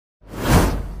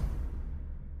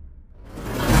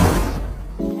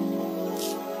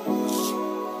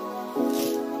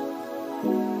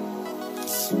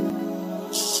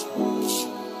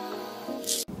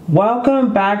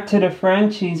Welcome back to the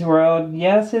Frenchie's world.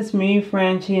 Yes, it's me,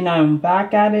 Frenchie, and I'm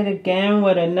back at it again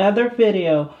with another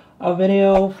video. A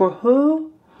video for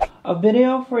who? A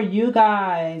video for you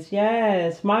guys.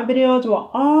 Yes, my videos will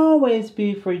always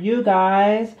be for you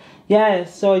guys.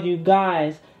 Yes, so you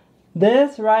guys,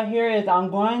 this right here is I'm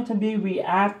going to be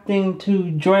reacting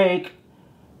to Drake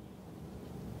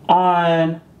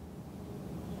on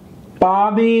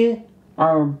Bobbi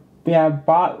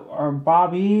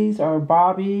Bobby,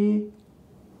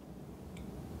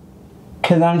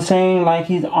 cause I'm saying like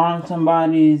he's on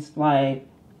somebody's like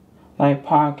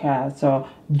podcast. So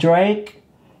Drake,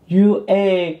 you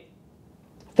a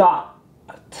thought,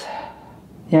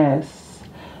 yes,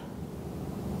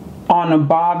 on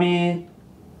Bobbi's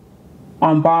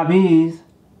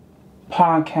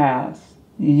podcast,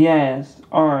 yes,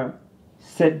 or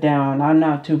sit down. I'm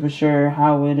not too for sure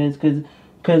how it is, cause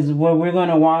what we're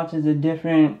gonna watch is a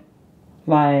different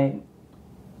like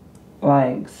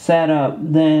setup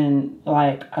than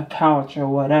like a couch or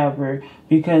whatever,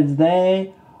 because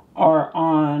they're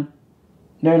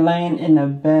laying in a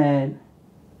bed.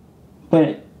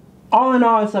 But all in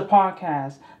all, it's a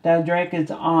podcast that Drake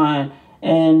is on,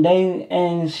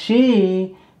 and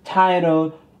she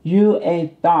titled "You a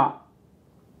Thought."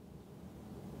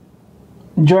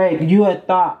 Drake, you a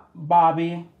thought,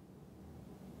 Bobbi.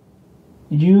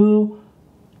 You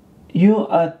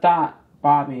a thought,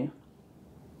 Bobbi.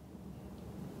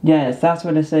 Yes, that's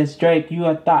what it says. Drake, you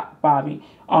a thought, Bobbi.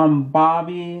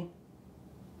 Bobbi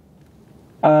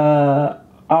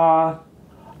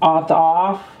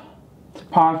Althoff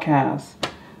podcast.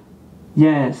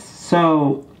 Yes,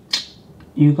 so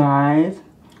you guys,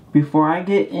 before I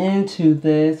get into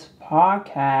this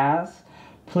podcast,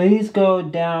 please go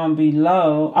down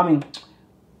below.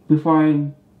 Before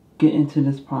I get into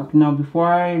this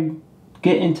before I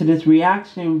get into this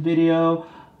reaction video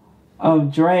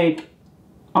of Drake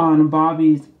on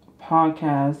Bobbi's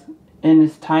podcast, and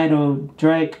it's titled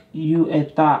 "Drake, You a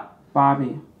Thought,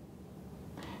 Bobbi."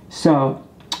 So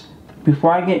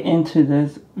before I get into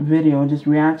this video, this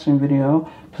reaction video,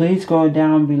 please go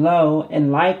down below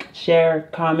and like, share,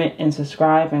 comment, and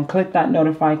subscribe, and click that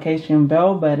notification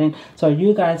bell button so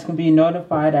you guys can be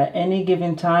notified at any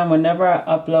given time whenever I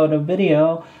upload a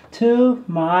video to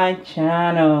my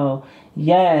channel.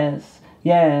 Yes,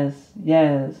 yes,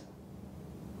 yes.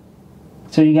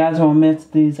 So you guys won't miss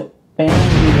these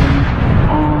videos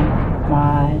on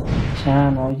my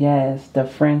channel. Yes, the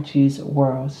Frenchie's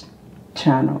World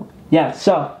channel. Yeah,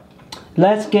 so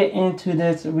let's get into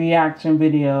this reaction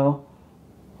video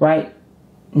right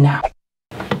now.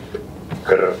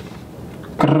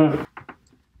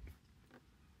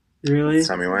 Really?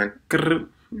 Tell me when.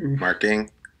 Marking.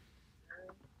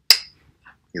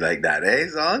 You like that, eh,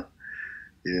 son?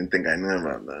 You didn't think I knew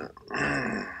about that.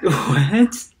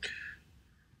 What?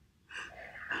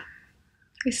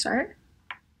 We start?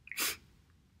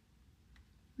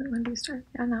 When do we start?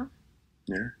 Yeah, now.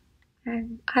 Yeah. Okay.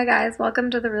 Hi guys, welcome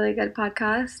to the Really Good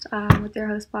Podcast with your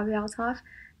host Bobbi Althoff.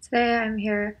 Today I'm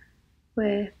here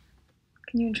with,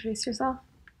 can you introduce yourself?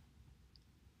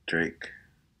 Drake.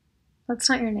 That's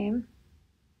not your name.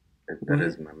 That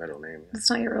is my middle name. Yeah. That's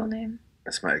not your real name.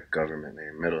 That's my government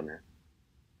name, middle name.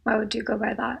 Why would you go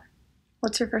by that?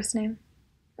 What's your first name?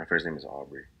 My first name is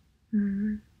Aubrey.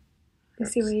 Mm-hmm. I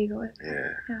see what you go with.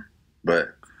 Yeah. Yeah.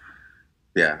 But,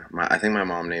 yeah, I think my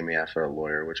mom named me after a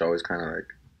lawyer, which always kind of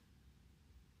like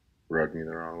rubbed me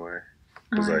the wrong way.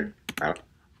 It was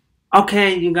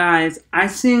Okay, you guys, I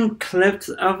seen clips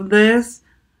of this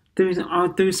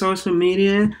through social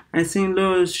media. I seen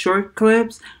little short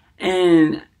clips,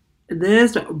 and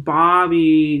this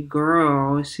Bobbi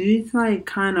girl, she's like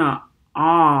kind of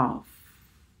off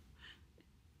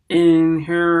in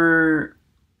her,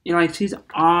 like she's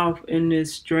off in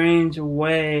this strange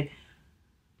way.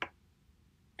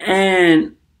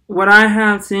 And what I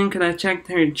have seen, because I checked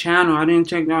her channel, I didn't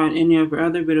check out any of her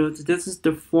other videos. This is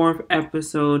the 4th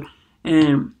episode,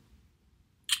 and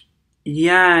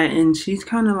yeah, and she's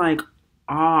kind of like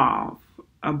off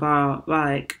about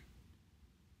like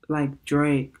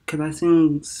Drake, because I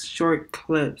seen short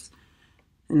clips,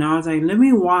 and I was like, let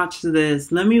me watch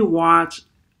this,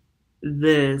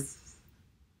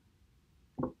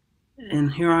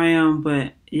 and here I am.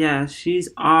 But yeah, she's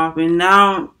off, and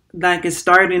now like it's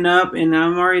starting up, and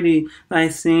I'm already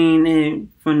like seeing it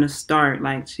from the start,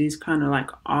 like she's kind of like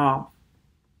off.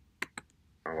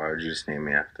 Why would you just name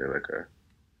me after like a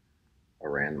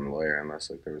random lawyer, unless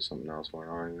like there was something else going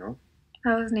on, you know?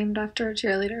 I was named after a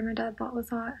cheerleader my dad thought was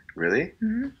hot. Really?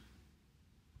 Mm-hmm.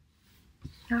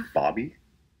 Yeah. Bobbi?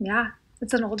 Yeah,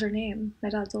 it's an older name. My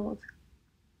dad's old.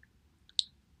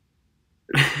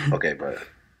 Okay, but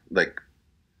like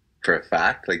for a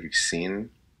fact? Like you've seen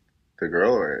the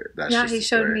girl, or that's Yeah, just he a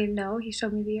showed story? me. No, he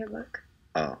showed me the yearbook.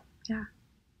 Oh, Yeah.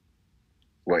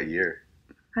 what year?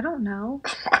 I don't know.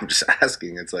 I'm just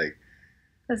asking. It's like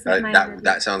This is my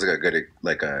that sounds like a good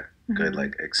good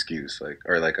Mhm. excuse, like,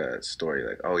 or like a story,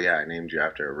 like, oh yeah, I named you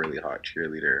after a really hot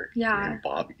cheerleader Yeah. named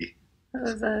Bobby. That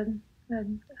was a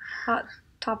hot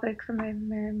topic for my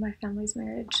family's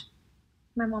marriage.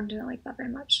 My mom didn't like that very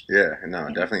much. Yeah, no, it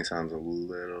Yeah. definitely sounds a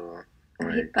little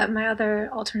like. But my other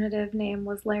alternative name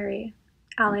was Larry,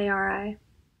 Lari.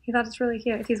 He thought it's really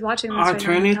cute. If he's watching this right now,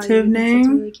 Alternative he thinks it's a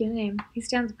name? really cute name. He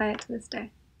stands by it to this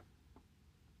day.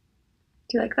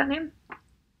 Do you like that name?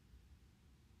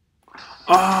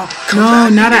 Oh, Come no, back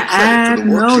and not an get credit for ad.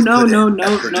 the work No, you've no, put no, in no,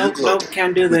 at Purdue no, no. Global.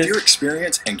 Can't do With your this.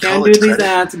 experience and Can't college do these credit,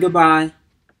 ads. Goodbye.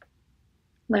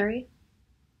 Larry?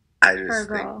 I Or a just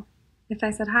think girl? If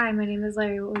I said, hi, my name is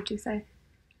Larry, what would you say?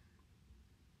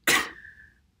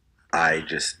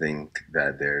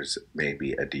 that there's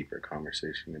maybe a deeper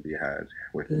conversation to be had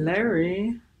with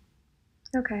Larry.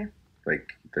 Okay.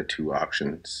 like the two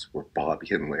options were Bobby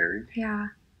and Larry, Yeah.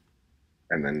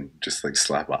 and then just like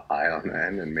slap an I on the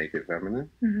end and make it feminine.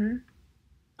 Mm-hmm.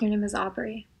 Your name is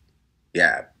Aubrey.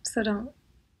 Yeah, So don't.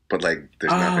 but like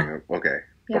there's nothing. Okay,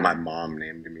 Yeah. but my mom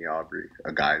named me Aubrey,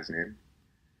 a guy's name.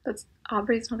 That's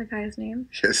Aubrey's not a guy's name.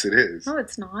 Yes, it is. No,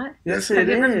 it's not. Yes, Have it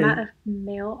you ever is. met a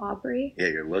male Aubrey? Yeah,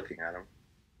 you're looking at him.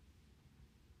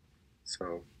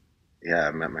 So, yeah,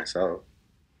 I met myself.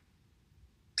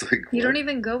 It's like, You what? don't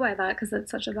even go by that because it's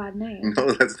such a bad name.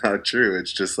 No, that's not true.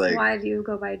 It's just like Why do you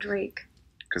go by Drake?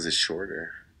 because it's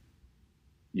shorter.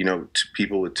 You know,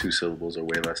 people with 2 syllables are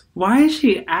way less. Why is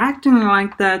she acting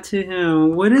like that to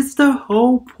him? What is the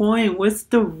whole point? What's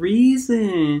the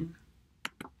reason?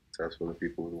 Successful to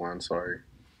people with 1. Sorry,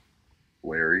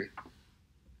 Larry.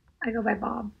 I go by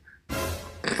Bob.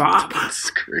 Bob. That's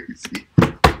crazy.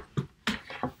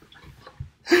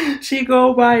 She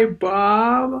go by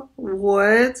Bob?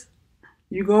 What?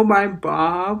 You go by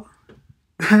Bob?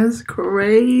 That's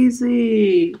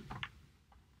crazy.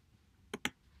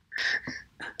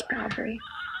 Aubrey.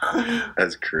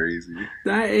 That's crazy.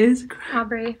 That is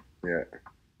Aubrey. Yeah.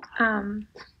 Don't.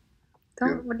 Yeah.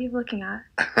 What are you looking at?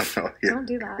 I don't know. Yeah. Don't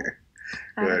do that.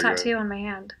 I have Yeah, a tattoo on my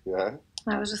hand. Yeah.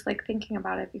 I was just like thinking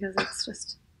about it because it's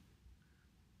just.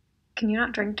 Can you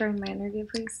not drink during my interview,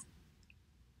 please?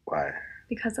 Why?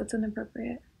 Because that's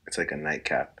inappropriate. It's like a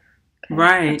nightcap. Okay?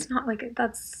 Right. It's not like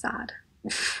that's sad.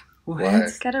 what? Why?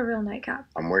 Get a real nightcap.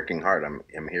 I'm working hard.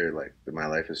 I'm here. Like my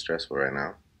life is stressful right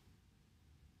now.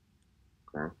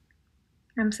 Okay.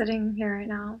 I'm sitting here right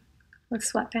now with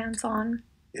sweatpants on.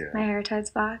 Yeah. My hair tied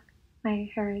back. My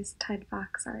hair is tied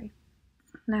back. Sorry,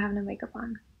 and I have no makeup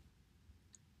on.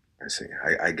 I see.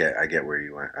 I get where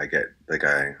you went. I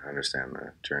understand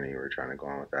the journey you were trying to go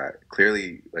on with that.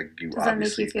 Clearly, like you Does that make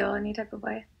obviously. you feel any type of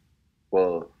way?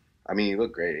 Well, I mean, you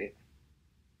look great,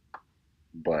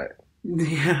 but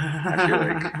Yeah. I feel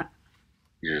like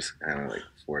you're just kind of like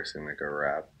forcing like a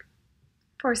rap,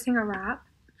 Forcing a rap?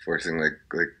 forcing like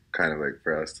kind of like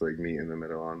for us to like meet in the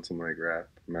middle on some like rap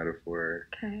metaphor,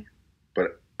 Okay.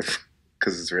 but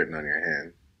because it's written on your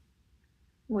hand.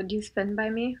 Would you spin by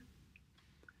me?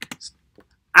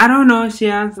 I don't know if she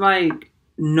has like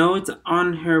notes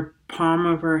on her palm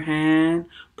of her hand,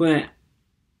 but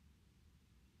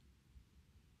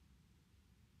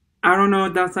I don't know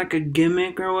if that's like a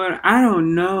gimmick or what. I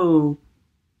don't know.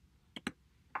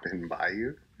 Been by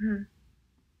you?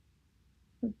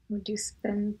 Would you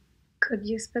spin? Could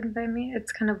you spin by me?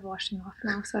 It's kind of washing off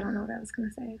now, so I don't know what I was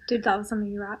gonna say. Dude, that was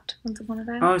something you rapped once upon a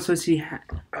time. Oh, so she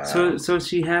so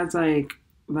she has like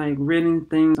written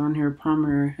things on her palm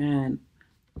of her hand.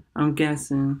 I'm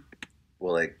guessing.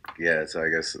 Well, like yeah. So I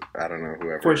guess I don't know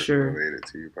whoever For sure. related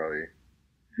to you probably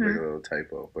like a little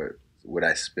typo. But would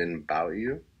I spin about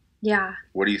you? Yeah,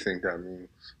 What do you think that means?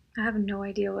 I have no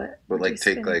idea what. But would you like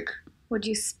take spin? like Would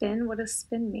you spin? What does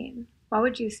spin mean? Why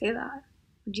would you say that?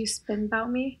 Would you spin about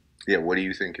me? yeah. What do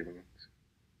you think it means?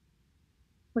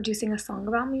 Would you sing a song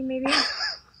about me? Maybe.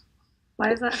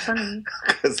 Why is that funny?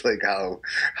 Because like how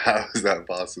is that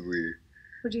possibly?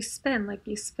 Would you spin like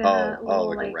you spin Oh, a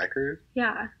little like a record?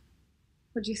 Yeah.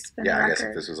 Would you spin Yeah, a I record? guess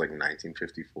if this was like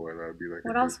 1954, that would be like.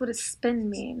 What else would a spin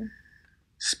mean?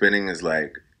 Spinning is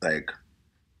like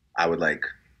I would like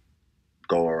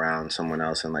go around someone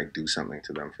else and like do something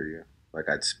to them for you. Like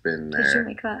I'd spin Did you there.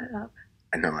 make that up?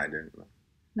 No, I didn't.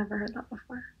 Never heard that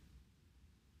before.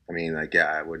 I mean, like yeah,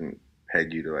 I wouldn't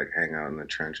peg you to like hang out in the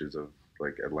trenches of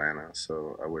like Atlanta,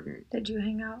 so I wouldn't. Did you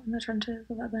hang out in the trenches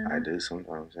of Atlanta? I do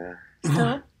sometimes,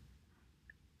 yeah.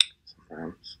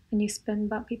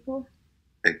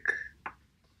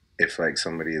 if like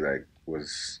somebody like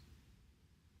was,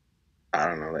 I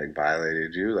don't know, like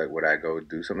violated you, like would I go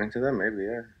do something to them? Maybe,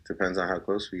 yeah. Depends on how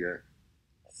close we get.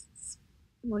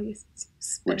 Will you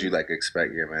spin? Would you like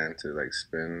expect your man to like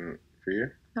spin for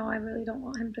you? No, I really don't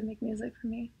want him to make music for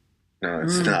me. No,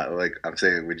 it's not. Like I'm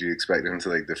saying, would you expect him to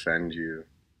like defend you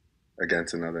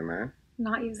against another man?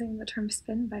 Not using the term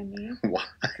spin by me. Why?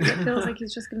 It feels like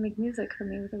he's just gonna make music for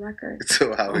me with a record.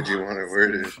 So how would you want to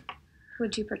word it?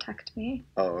 Would you protect me?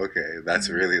 Oh, okay. That's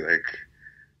really like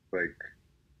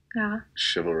Yeah.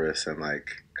 chivalrous and like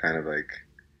kind of like,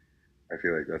 I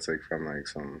feel like that's like from like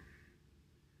some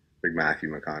like Matthew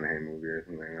McConaughey movie or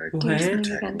something. Like, Do you have something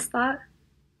protect me. against that?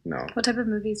 No. What type of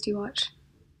movies do you watch?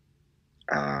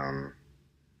 I'm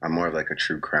more of like a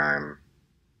true crime.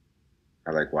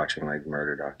 I like watching like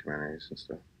murder documentaries and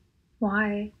stuff.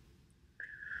 Why?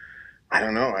 I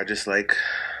don't know. I just like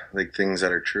things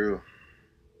that are true.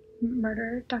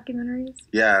 Murder documentaries?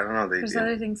 Yeah, I don't know. There's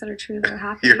other things that are true that are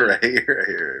happy. You're right.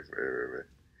 You're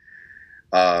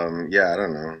right. Yeah, I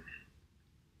don't know.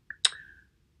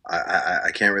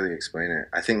 I can't really explain it.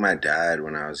 I think my dad,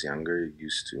 when I was younger,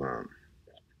 used to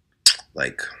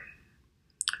like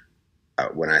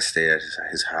when I stayed at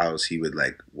his house, he would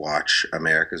like watch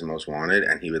America's Most Wanted,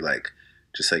 and he would like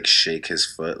just like shake his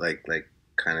foot, like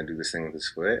kind of do this thing with his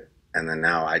foot. And then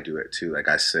now I do it too. Like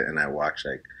I sit and I watch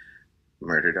like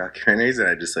murder documentaries, and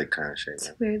I just like kind of shake It's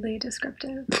it. weirdly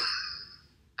descriptive.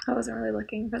 I wasn't really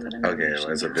looking for that Okay, information.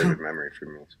 well, it's a vivid memory for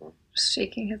me. So. Just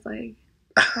shaking his leg.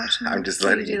 I'm just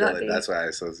letting you know. Like, that's why I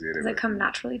associate it. Does it come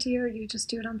naturally to you, or do you just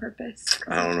do it on purpose?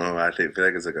 I don't know. I feel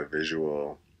like it's like a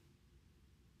visual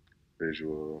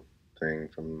thing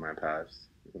from my past.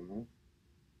 I don't know.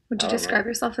 Would you describe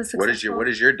yourself as successful? What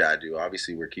does your dad do?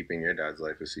 Obviously, we're keeping your dad's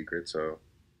life a secret. So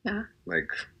yeah. Like,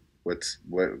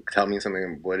 tell me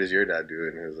something. What does your dad do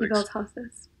in his like? He builds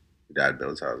houses. Your dad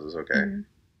builds houses. Okay. Mm-hmm.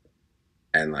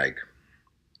 And like,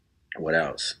 what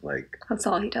else? Like. That's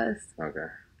all he does. Okay.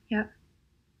 Yeah.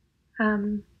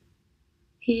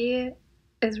 He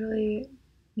is really,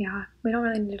 yeah, we don't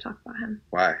really need to talk about him.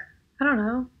 Why? I don't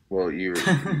know. Well,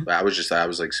 I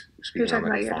was like speaking on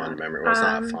like a fond memory. Well, it's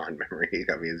not a fond memory.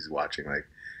 I mean, he's watching like.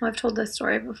 Well, I've told this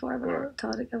story before, but I'll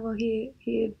tell it again. Well, he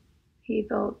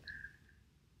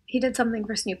did something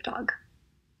for Snoop Dogg.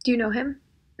 Do you know him?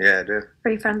 Yeah, I do.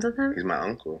 Are you friends with him? He's my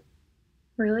uncle.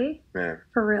 Really? Yeah.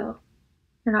 For real?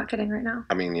 You're not kidding right now?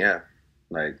 I mean, yeah.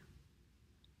 Like,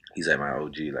 he's like my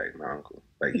OG, like my uncle.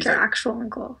 Like he's your like, actual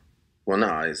uncle. Well,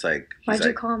 no, it's like. Why'd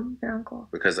you call him your uncle?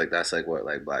 Because like that's like what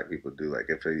like black people do. Like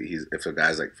if a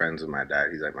guy's like friends with my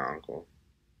dad, he's like my uncle.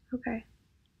 Okay.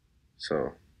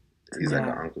 So, he's like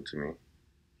an uncle to me.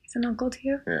 He's an uncle to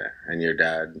you? Yeah, and your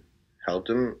dad helped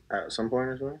him at some point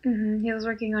or something. Mm-hmm. He was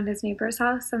working on his neighbor's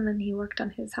house, and then he worked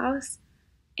on his house,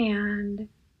 and.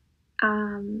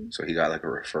 So he got like a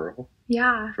referral.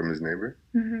 Yeah. From his neighbor.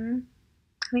 Mm-hmm.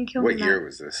 I think What year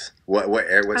was this? What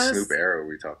Snoop era are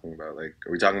we talking about? Like,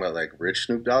 are we talking about like rich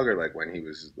Snoop Dogg or like when he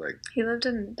was like? He lived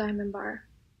in Diamond Bar.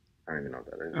 I don't even know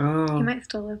what that is. Oh, he might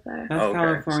still live there. That's okay.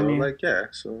 California. So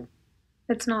like so.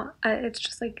 It's not. It's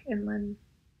just like inland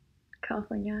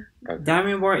California. Okay.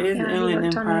 Diamond Bar is inland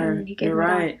Empire. You're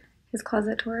right. His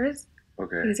closet tours.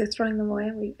 Okay. Because he was throwing them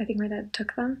away. I think my dad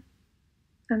took them,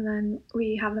 and then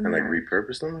we have them. And like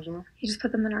repurposed them or something. He just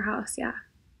put them in our house. Yeah.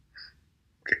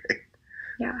 Okay.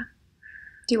 Yeah.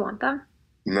 Do you want them?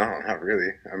 No, not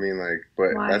really. I mean, like,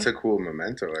 but Why? That's a cool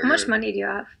memento. How much money do you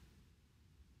have?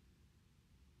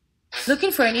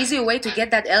 Looking for an easier way to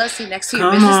get that LLC next to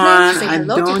your business name? Say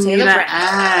hello to Taylor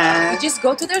Brand. You just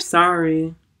go to their...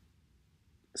 Sorry.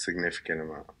 A significant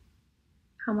amount.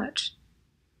 How much?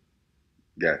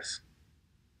 Yes.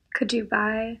 Could you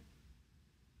buy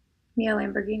me a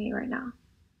Lamborghini right now?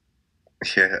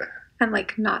 Yeah. And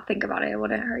like not think about it. It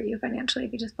wouldn't hurt you financially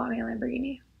if you just bought me a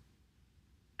Lamborghini.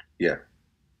 Yeah.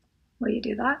 Will you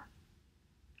do that?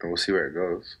 And we'll see where it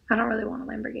goes. I don't really want a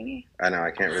Lamborghini. I know,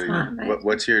 I can't really.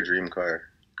 What's your dream car?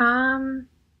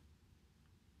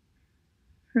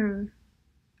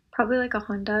 Probably like a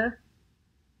Honda.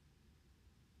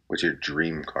 What's your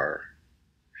dream car?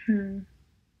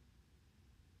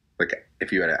 Like,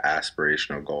 if you had an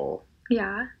aspirational goal.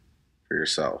 Yeah. For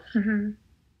yourself. Mm-hmm.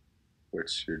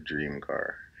 What's your dream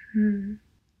car?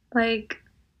 Like,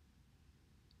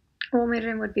 well, my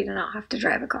dream would be to not have to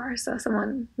drive a car. So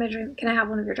can I have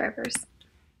one of your drivers?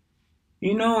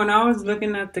 You know, when I was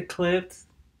looking at the clips,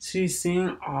 she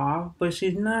seemed off, but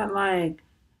she's not like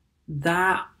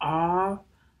that off.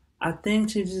 I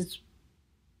think she's just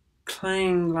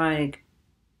playing like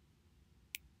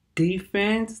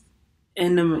defense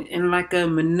in like a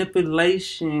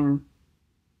manipulation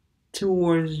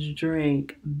towards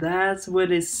Drake. That's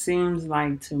what it seems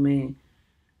like to me.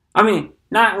 I mean,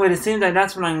 not what it seems like.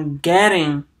 That's what I'm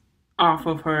getting off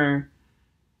of her.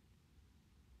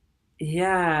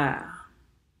 Yeah.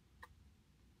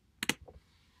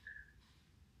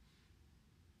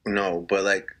 No, but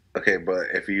like, okay, but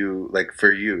if you, like,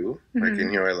 for you, like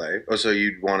in your life, oh, so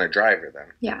you'd want a driver then?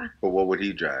 Yeah. But what would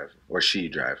he drive or she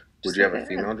drive? Would you have a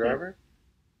female driver?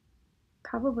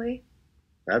 Probably.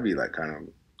 That'd be like kind of.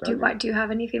 Do you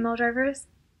have any female drivers?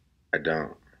 I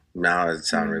don't. Now it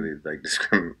sounds really like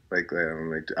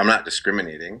I'm not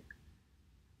discriminating.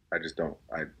 I just don't.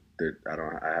 I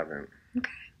haven't.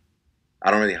 Okay.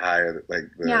 I don't really hire like.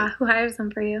 Who hires them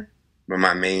for you? But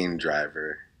my main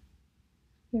driver.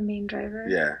 Your main driver?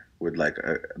 Yeah, would like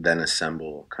then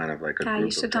assemble kind of like a group. Yeah,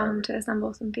 you should tell him to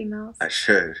assemble some females. I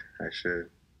should.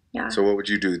 Yeah. So what would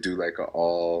you do? Do like a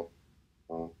all?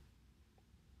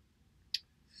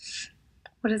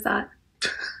 What is that?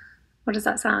 What does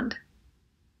that sound?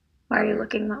 Why are you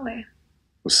looking that way?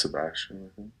 Was Sebastian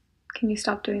with him? Can you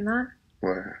stop doing that?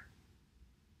 What?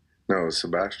 No, it was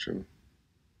Sebastian.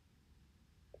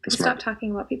 Stop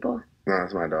talking about people. No,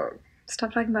 that's my dog.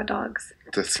 Stop talking about dogs.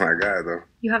 That's my guy, though.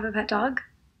 You have a pet dog?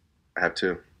 I have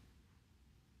two.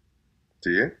 Do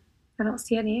you? I don't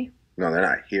see any. No, they're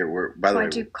not here.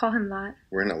 Why'd you call him that?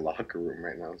 We're in a locker room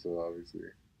right now, so obviously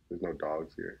there's no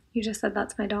dogs here. You just said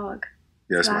that's my dog.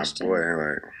 Yeah, that's my boy.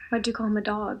 Like, why'd you call him a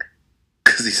dog?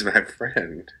 Because he's my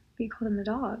friend. But you called him a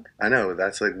dog. I know.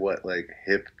 That's like what like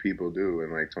hip people do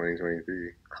in like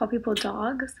 2023. Call people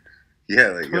dogs? Yeah,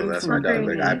 like, yo, that's my dog.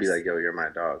 Like, I'd be like, yo, you're my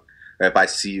dog. If I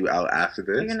see you out after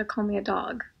this, you're gonna call me a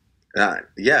dog.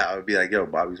 Yeah, I would be like, yo,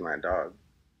 Bobby's my dog.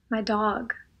 My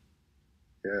dog.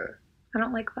 Yeah. I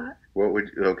don't like that. What would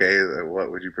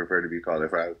you prefer to be called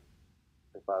if I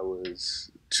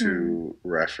was to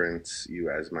reference you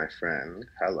as my friend?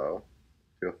 Hello,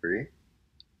 feel free.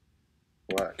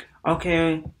 What?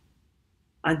 Okay,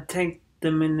 I take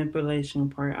the manipulation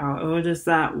part out. It was just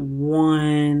that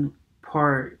one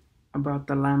part about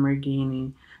the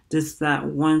Lamborghini. Just that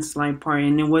one slight part,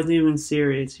 and it wasn't even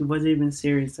serious. He wasn't even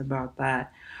serious about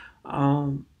that.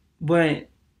 But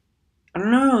I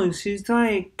don't know. She's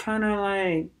like kind of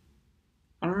like,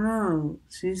 I don't know.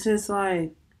 She's just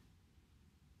like,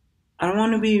 I don't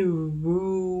want to be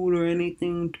rude or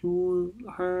anything to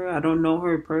her. I don't know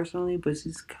her personally, but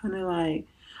she's kind of like,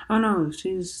 I don't know.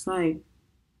 She's like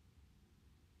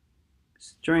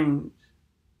strange.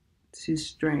 She's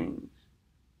strange.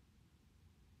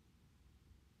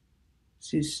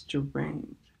 She's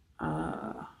strange.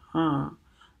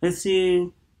 Let's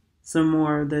see some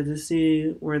more of that to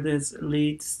see where this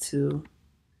leads to.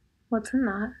 What's in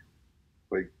that?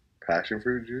 Like passion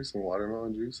fruit juice and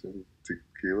watermelon juice and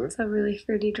tequila. It's a really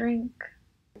fruity drink.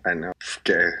 I know.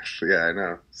 Okay. Yeah, I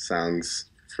know. Sounds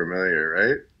familiar,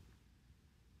 right?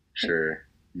 Sure.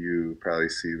 You probably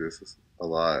see this a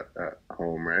lot at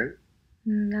home, right?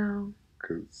 No.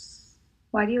 Because.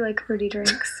 Why do you like fruity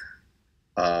drinks?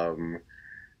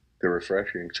 They're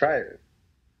refreshing. Try it.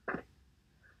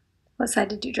 What side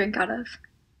did you drink out of?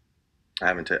 I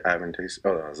haven't tasted.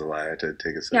 Oh, that was a lie. I had to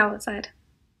take a sip. Yeah, what side?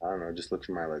 I don't know. Just look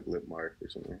for my like lip mark or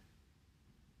something.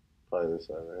 Probably this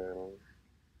side.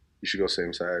 You should go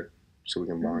same side so we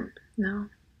can bond. No.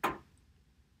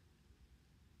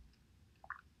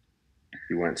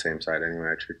 You went same side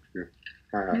anyway. I tricked you.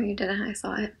 No, you didn't. I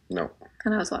saw it. No.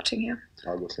 And I was watching you.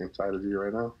 I'll go same side as you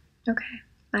right now. Okay.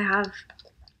 I have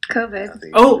COVID.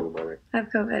 I have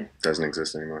COVID. Doesn't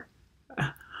exist anymore.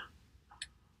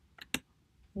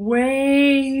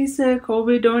 Wait, he said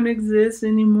COVID don't exist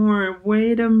anymore.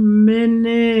 Wait a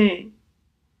minute.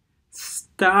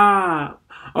 Stop.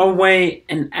 Oh, wait,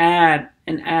 an ad.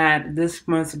 This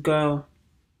must go.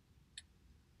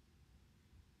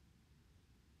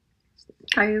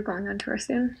 Are you going on tour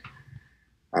soon?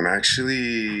 I'm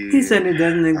actually... He said it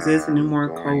doesn't exist anymore,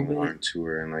 going COVID. on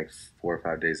tour in like 4 or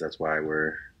 5 days. That's why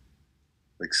we're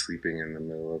like sleeping in the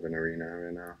middle of an arena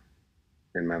right now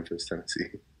in Memphis,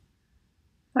 Tennessee.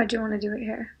 Why'd you want to do it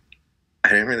here? I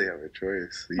didn't really have a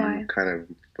choice. Why? You kind of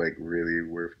like really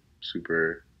were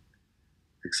super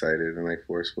excited and like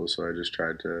forceful, so I just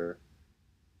tried to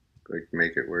like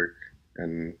make it work.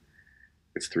 And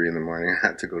it's 3 a.m. I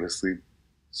had to go to sleep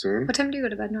soon. What time do you go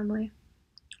to bed normally?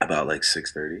 About like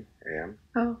 6:30 a.m.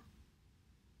 Oh,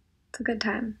 it's a good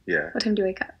time. Yeah. What time do you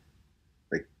wake up?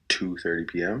 Like 2:30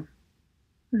 p.m.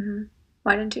 Mm-hmm.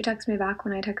 Why didn't you text me back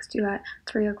when I texted you at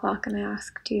 3 o'clock and I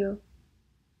asked you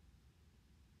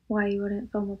why you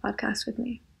wouldn't film a podcast with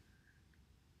me?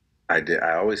 I did.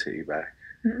 I always hit you back.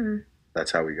 Mm-mm.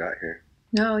 That's how we got here.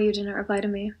 No, you didn't reply to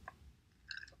me.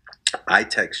 I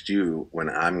text you when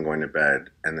I'm going to bed,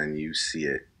 and then you see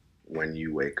it when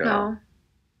you wake up. No.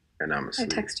 And I'm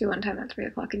asleep. I texted you one time at 3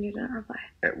 o'clock and you didn't reply.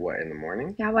 At what, in the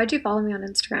morning? Yeah, why'd you follow me on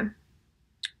Instagram?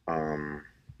 I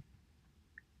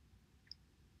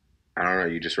don't know.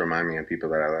 You just remind me of people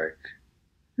that I like.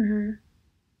 Mm-hmm.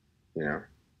 You know?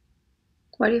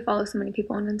 Why do you follow so many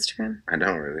people on Instagram? I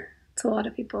don't really. It's a lot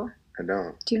of people. I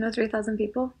don't. Do you know 3,000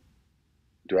 people?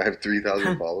 Do I have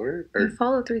 3,000 followers? Or... You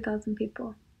follow 3,000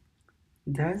 people.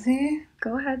 Does he?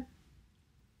 Go ahead.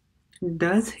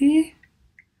 Does he?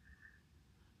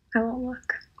 I won't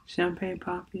look. Champagne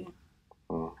Poppy.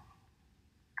 Oh.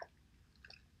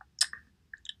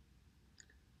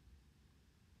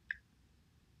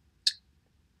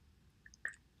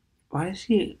 Why is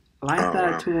she like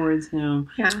that towards him?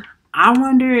 Yeah. I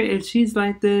wonder if she's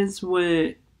like this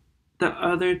with the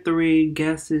other 3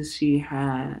 guesses she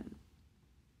had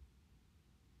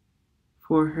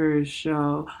for her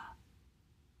show,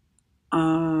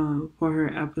 for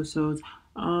her episodes.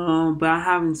 But I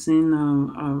haven't seen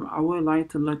them. I would like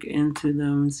to look into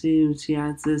them and see if she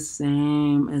has the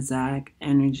same exact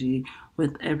energy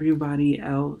with everybody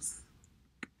else.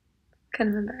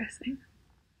 Kind of embarrassing.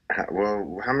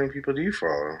 Well, how many people do you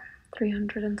follow?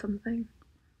 300 and something.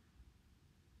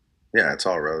 Yeah, it's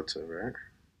all relative, right?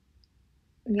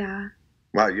 Yeah.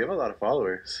 Wow, you have a lot of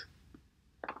followers.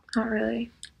 Not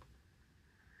really.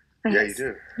 Yeah, you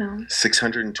do. No.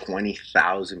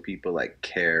 620,000 people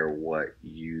care what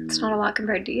you... It's not a lot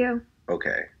compared to you.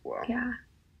 Okay, well. Yeah.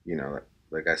 You know,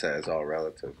 like I said, it's all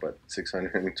relative, but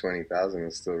 620,000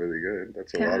 is still really good.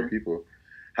 That's a lot of people.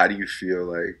 How do you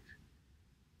feel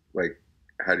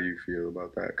how do you feel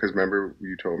about that? Because remember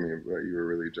you told me that you were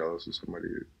really jealous of somebody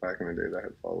back in the day that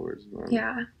had followers.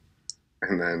 Yeah.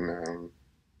 And then,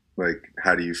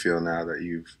 how do you feel now that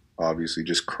you've obviously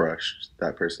just crushed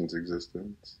that person's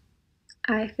existence?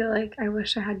 I feel like I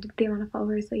wish I had the amount of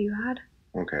followers that you had.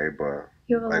 Okay, but...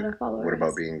 You have a lot of followers. What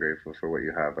about being grateful for what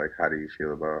you have? How do you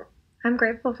feel about... I'm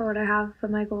grateful for what I have, but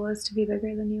my goal is to be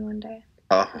bigger than you one day.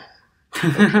 Oh.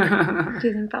 Okay. Do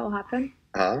you think that will happen?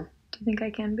 Huh? Do you think I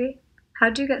can be?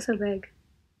 How'd you get so big?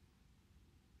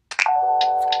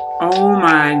 Oh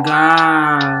my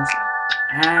gosh.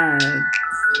 Ads.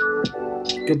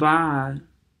 Goodbye.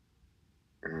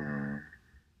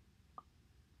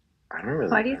 I don't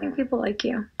really Why do you think people like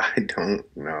you? I don't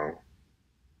know.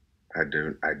 I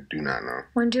do not know.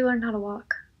 When did you learn how to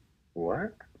walk?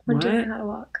 What? When did you learn how to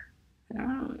walk?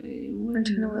 Weren't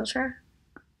you in a wheelchair?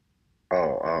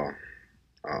 Oh.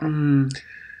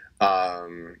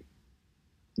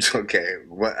 Okay.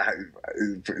 What?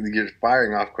 You're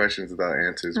firing off questions without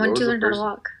answers. When did you learn how to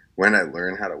walk? When I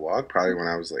learned how to walk, probably when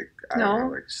I was I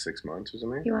don't know, 6 months or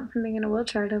something. You went from being in a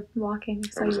wheelchair to walking.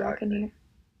 So you walk in here.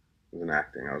 It was an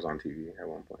acting. I was on TV at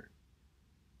one point.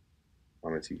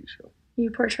 On a TV show.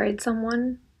 You portrayed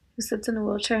someone who sits in a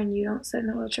wheelchair and you don't sit in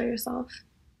a wheelchair yourself.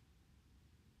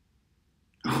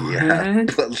 Yeah,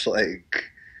 but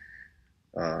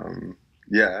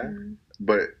yeah,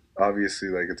 but obviously,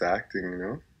 it's acting, you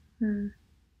know?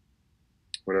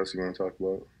 What else you want to talk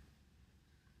about?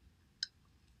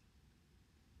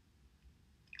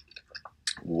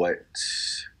 What,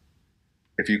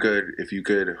 if you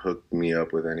could hook me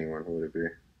up with anyone, who would it be?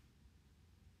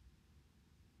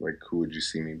 Who would you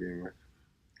see me being with?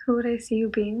 Who would I see you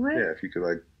being with? Yeah, if you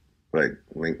could,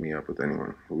 link me up with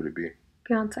anyone, who would it be?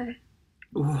 Beyonce.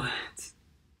 What?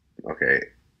 Okay,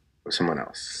 someone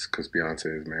else, because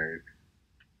Beyonce is married.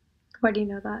 Why do you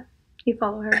know that? You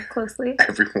follow her closely?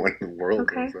 Everyone in the world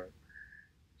knows that.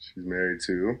 She's married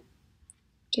to...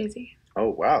 Jay-Z. Oh,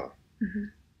 wow. Mm-hmm.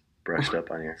 Brushed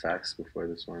up on your facts before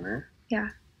this one, eh? Yeah,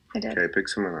 I did. Okay, pick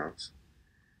someone else.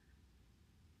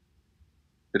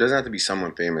 It doesn't have to be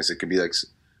someone famous. It could be It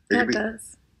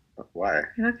does. Why?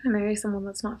 You're not going to marry someone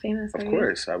that's not famous, Of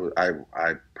course.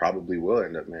 I probably will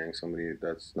end up marrying somebody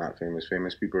that's not famous.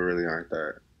 Famous people really aren't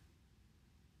that...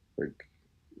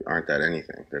 aren't that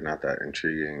anything. They're not that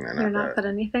intriguing. You're not that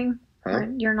anything? Huh?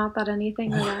 You're not that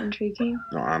anything or that intriguing?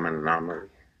 No, I'm an anomaly.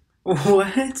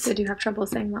 What? Did you have trouble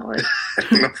saying that word? I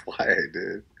don't know why I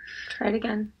did. Try it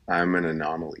again. I'm an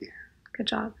anomaly. Good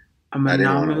job. I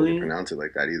didn't want to pronounce it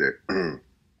like that either.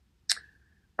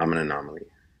 I'm an anomaly.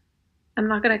 I'm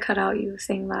not going to cut out you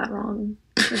saying that wrong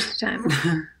this time.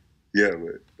 Yeah,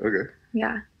 but okay.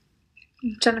 Yeah.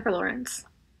 Jennifer Lawrence.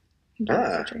 Give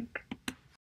us a drink.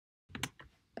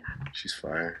 She's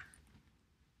fire.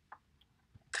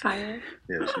 Fire?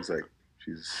 Yeah, she's a...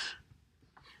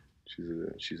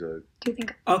 Do you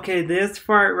think... Okay, this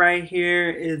part right here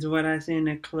is what I seen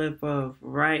a clip of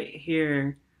right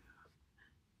here.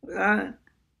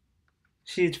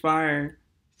 She's fire.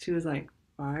 She was like,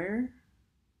 fire?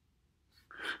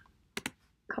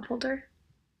 Cup holder?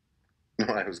 No,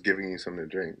 I was giving you something to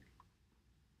drink.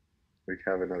 Like,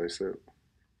 have another sip.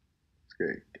 It's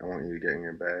great. I want you to get in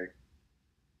your bag.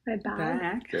 My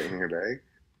bag? Get in your bag.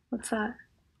 What's that?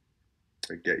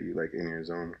 Like, get you, like, in your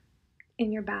zone.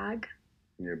 In your bag?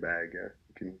 In your bag, yeah.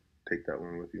 You can take that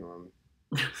one with you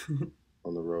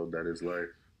on the road that is life.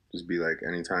 Just be like,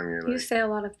 anytime you're like... You say a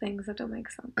lot of things that don't make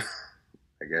sense.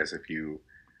 I guess if you...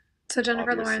 So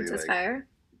Jennifer Lawrence is fire?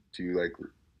 Do you, like...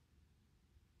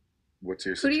 What's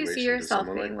your situation? Who do you see yourself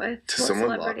being with? Does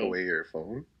someone lock away your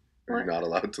phone? Are you not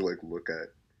allowed to, like, look at,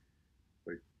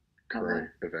 like, current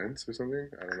events or something?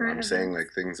 I don't know. I'm saying,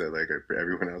 like, things that, like,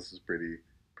 everyone else is pretty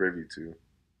privy to.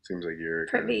 Seems like you're...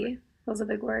 Privy. Kind of, like, that was a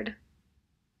big word.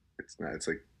 It's not. It's,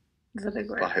 like, it's a big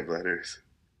word. 5 letters.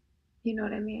 You know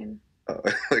what I mean. Oh,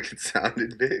 like, it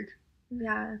sounded big?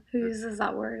 Yeah. Who uses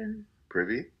that word?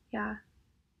 Privy? Yeah.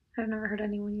 I've never heard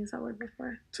anyone use that word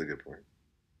before. That's a good point.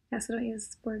 Yeah, so don't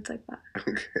use words like that.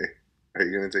 Okay. Are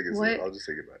you going to take a sip? I'll just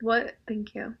take it back. What?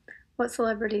 Thank you. What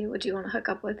celebrity would you want to hook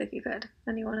up with if you could?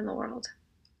 Anyone in the world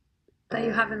that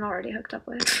you haven't already hooked up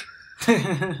with?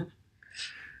 I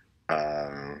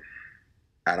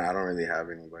don't really have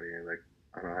anybody. Like,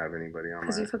 I don't have anybody on my...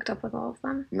 Because you've hooked up with all of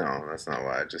them? No, that's not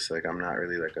why. Just, like, I'm not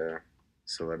really, like, a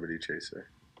celebrity chaser.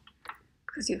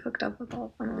 Because you've hooked up with all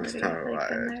of them already. That's not why.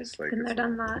 Been there,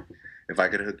 done that. If I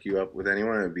could hook you up with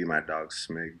anyone, it would be my dog,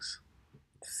 Smigs.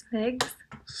 Smigs?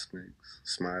 Smigs.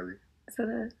 Smiley. Is that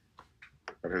it?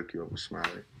 I'd hook you up with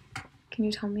Smiley. Can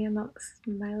you tell me about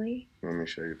Smiley? Let me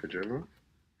show you a picture of him.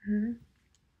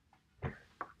 Mm-hmm.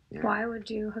 Yeah. Why would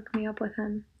you hook me up with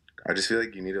him? I just feel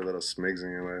like you need a little Smigs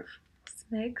in your life.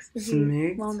 Smigs? Is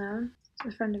he well known?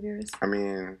 A friend of yours? I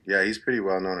mean, yeah, he's pretty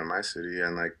well known in my city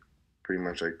and, like, pretty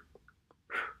much, like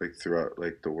throughout,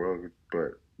 like, the world.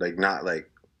 But, like, not, like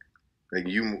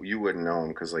you wouldn't know him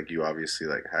because, like, you obviously,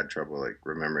 like, had trouble, like,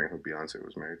 remembering who Beyonce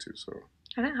was married to, so...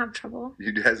 I didn't have trouble.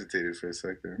 You hesitated for a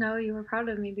second. No, you were proud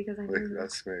of me because I knew... Like,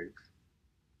 that's Smigs.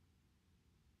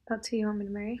 That's who you want me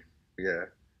to marry? Yeah.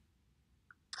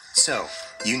 So,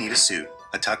 you need a suit.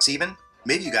 A tux even?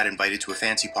 Maybe you got invited to a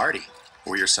fancy party.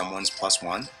 Or you're someone's plus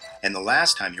one. And the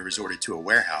last time you resorted to a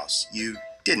warehouse, you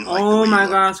didn't like the way you looked. Oh my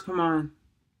gosh, come on.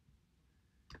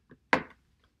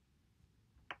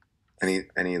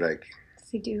 And he like... Does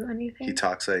he do anything? He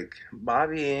talks like,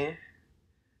 Bobby,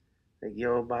 like,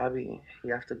 yo, Bobby,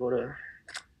 you have to go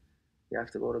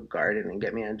to Garden and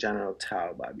get me a General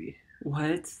Tao, Bobby. What?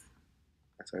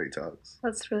 That's how he talks.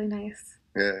 That's really nice.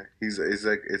 Yeah,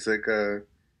 it's like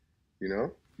you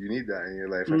know, you need that in your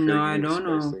life. I feel no, like you I don't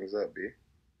know. spice things up, B.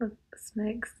 With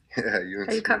Smigs? Yeah,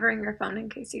 Are you covering your phone in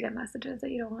case you get messages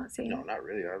that you don't want to see? No, not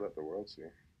really. I let the world see.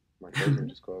 My cousin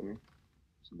just called me.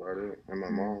 That's about it. And my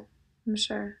mom. I'm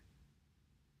sure.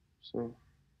 So,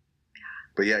 yeah.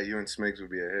 But yeah, you and Smigs would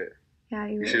be a hit. Yeah,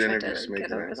 you really should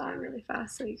get over that really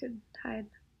fast so you could hide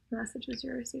the messages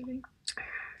you're receiving.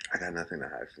 I got nothing to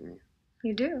hide from you.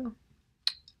 You do.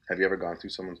 Have you ever gone through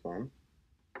someone's phone?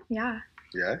 Yeah.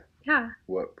 Yeah? Yeah.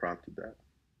 What prompted that?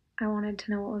 I wanted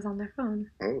to know what was on their phone.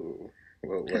 Oh.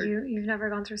 Well, like, you've never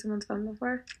gone through someone's phone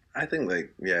before? I think,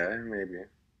 like, yeah, maybe.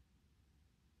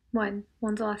 When?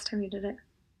 When's the last time you did it?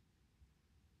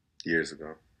 Years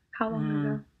ago. How long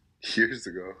ago? Years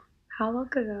ago. How long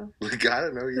ago? Like, I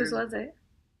don't know. Whose was it?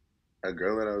 A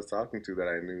girl that I was talking to that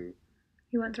I knew.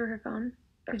 You went through her phone?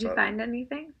 Did you find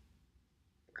anything?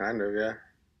 Kind of, yeah.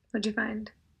 What'd you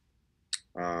find?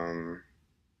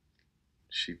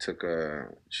 She took a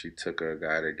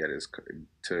guy to get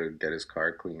his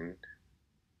car cleaned.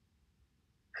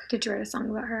 Did you write a song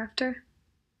about her after?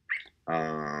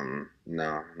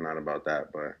 No, not about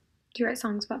that, but... Do you write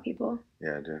songs about people?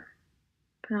 Yeah, I do.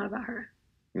 But not about her?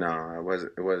 No,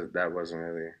 that wasn't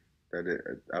really...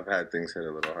 I've had things hit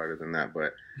a little harder than that,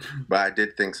 but I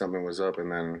did think something was up,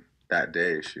 and then that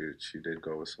day she did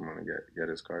go with someone to get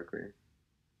his car cleaned.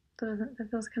 That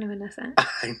feels kind of innocent.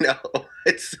 I know.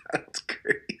 It sounds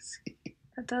crazy.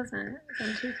 That doesn't. It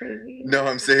sounds too crazy. No,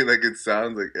 I'm saying, like, it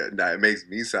sounds like... Nah, it makes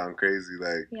me sound crazy,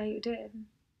 like... Yeah, you did.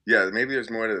 Yeah, maybe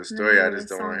there's more to the story. I just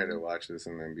don't want her to watch this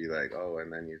and then be like, oh,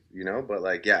 and then you know? But,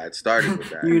 like, yeah, it started with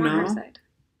that. You know?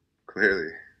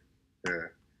 Clearly. Yeah.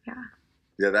 Yeah.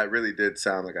 Yeah, that really did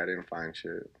sound like I didn't find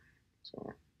shit.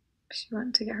 So. She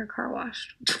went to get her car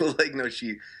washed. Like, no,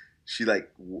 she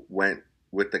like, went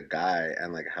with the guy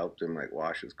and, like, helped him, like,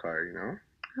 wash his car, you know?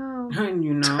 Oh.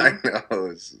 You know? I know.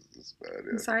 It's bad,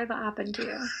 yeah. I'm sorry that happened to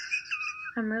you.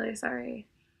 I'm really sorry.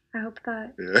 I hope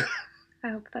that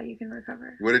you can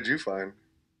recover. What did you find?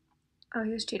 Oh,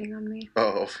 he was cheating on me.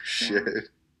 Oh, shit.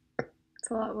 Yeah. It's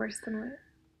a lot worse than what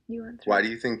you went through. Why do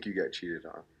you think you got cheated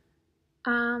on?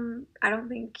 I don't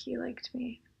think he liked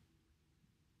me.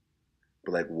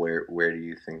 But like, where do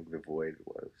you think the void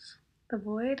was? The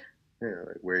void? Yeah,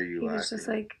 like where are you? He was just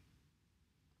like,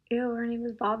 ew, her name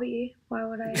is Bobbi. Why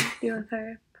would I be with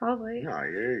her? Probably. No,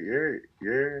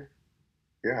 you're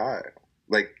hot.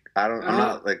 Like I'm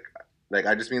not like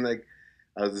I just mean like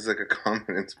I was just like a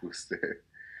confidence booster.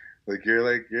 Like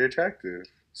you're attractive.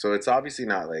 So it's obviously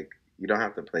not like you don't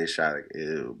have to play shy like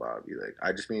ew Bobbi. Like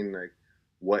I just mean like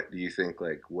what do you think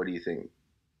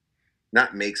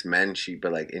not makes men cheat,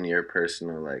 but like in your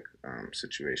personal like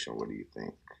situation, what do you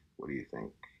think?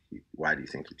 Why do you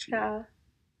think he cheated? Yeah.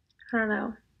 I don't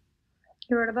know.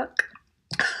 You wrote a book?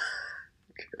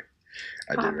 Okay.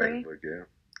 I did write a book, yeah.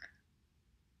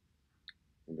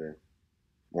 Okay.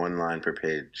 1 line per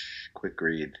page. Quick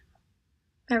read.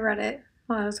 I read it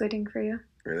while I was waiting for you.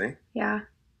 Really? Yeah.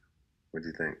 What do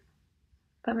you think?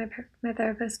 But my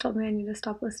therapist told me I need to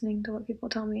stop listening to what people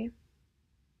tell me.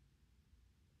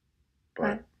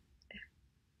 But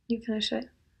you finish it.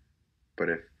 But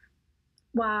if...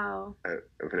 Wow.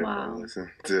 If I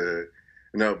listen to...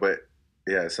 No, but...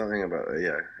 Yeah, something about...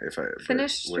 Yeah, if I...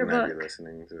 Finished your book. I be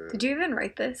listening to... Did you even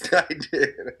write this? I did.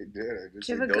 Did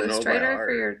you have a ghostwriter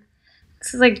for your...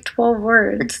 This is like 12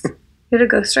 words. You had a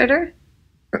ghostwriter?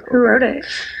 Who wrote it?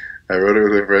 I wrote it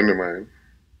with a friend of mine.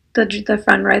 Did the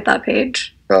friend write that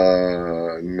page?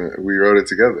 No, we wrote it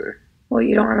together. Well,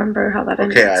 you don't remember how that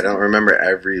ended. Okay, I don't remember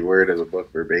every word of the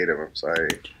book verbatim. I'm sorry.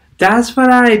 That's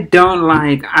what I don't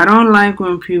like. I don't like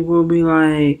when people be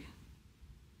like,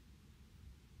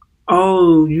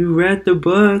 oh, you read the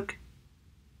book,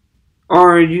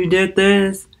 or you did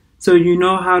this, so you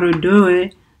know how to do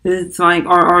it. It's like,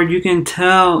 or you can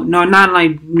tell, no, not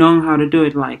like knowing how to do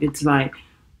it, like, it's like,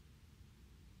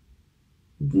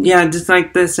 yeah, just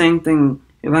like the same thing,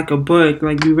 like a book,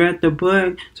 like you read the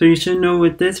book, so you should know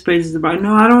what this page is about.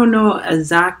 No, I don't know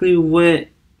exactly what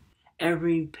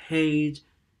every page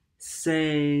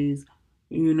says,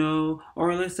 you know,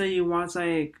 or let's say you watch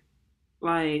like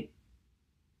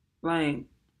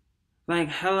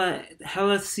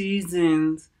hella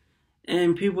seasons,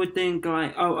 and people think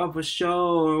like of a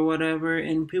show or whatever,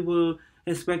 and people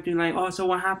expect you like, oh, so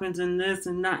what happens in this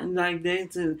and that, and like they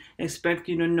just expect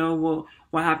you to know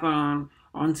what happened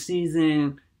on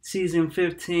season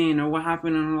 15, or what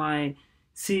happened in like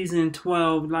season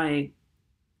 12, like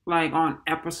on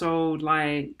episode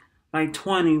like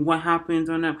 20, what happens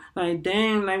on that. Like,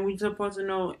 dang, like we supposed to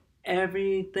know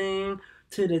everything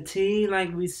to the T.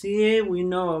 Like, we see it, we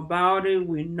know about it,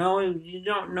 we know it. You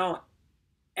don't know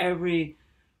every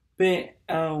bit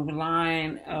of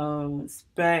line of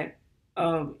spec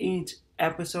of each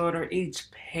episode or each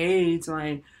page.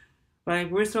 Like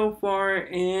we're so far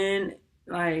in,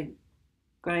 like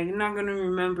you're not gonna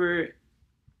remember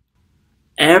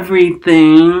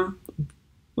everything.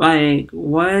 Like,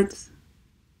 what?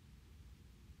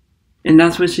 And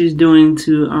that's what she's doing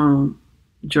to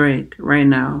Drake right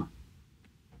now.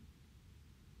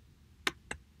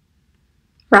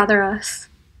 Rather us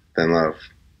than love.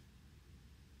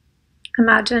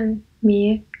 Imagine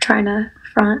me trying to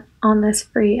front on this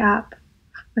free app.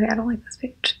 Okay, I don't like this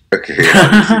page. Okay,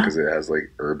 obviously because it has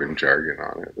like urban jargon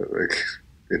on it that like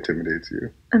intimidates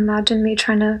you. Imagine me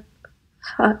trying to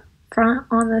front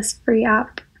on this free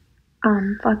app.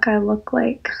 Fuck, I look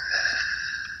like.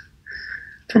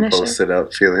 Finish Post it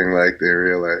up feeling like they're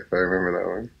real life. I remember that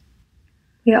one.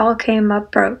 We all came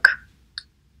up broke.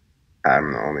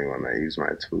 I'm the only one that used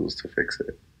my tools to fix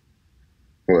it.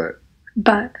 What?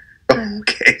 But.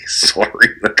 Okay, sorry.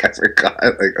 Look, I forgot.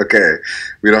 Like, okay,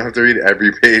 we don't have to read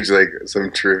every page like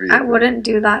some trivia. I wouldn't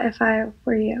do that if I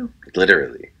were you.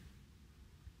 Literally.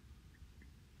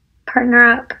 Partner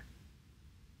up.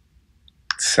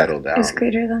 Settle down. Is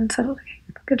greater than settle down.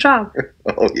 Good job.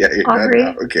 Oh, yeah, you're Aubrey.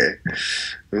 done now. Okay.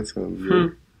 That sounds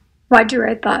good. Why'd you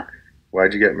write that?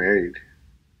 Why'd you get married?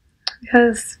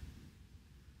 Because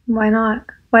why not?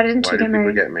 Why didn't you get married?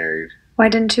 Why do people get married? Why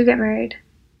didn't you get married?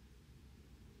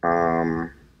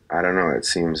 I don't know. It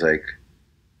seems like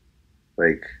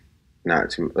not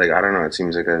too, like, I don't know. It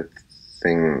seems like a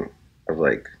thing of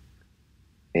like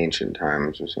ancient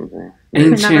times or something.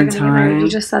 Ancient times. You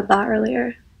just said that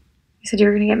earlier. You said you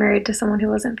were going to get married to someone who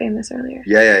wasn't famous earlier.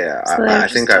 Yeah. So I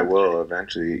think I will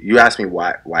eventually. You asked me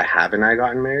why haven't I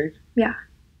gotten married? Yeah.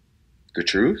 The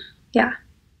truth? Yeah.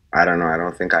 I don't know. I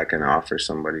don't think I can offer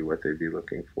somebody what they'd be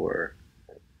looking for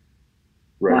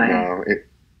right now.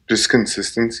 Just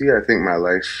consistency. I think my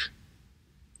life,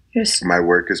 my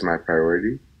work is my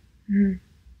priority. Mm-hmm.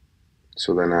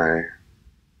 So then I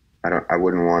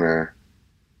wouldn't want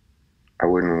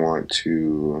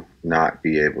to not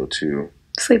be able to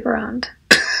Sleep around.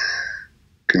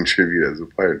 Contribute as a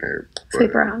partner.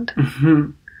 Sleep around.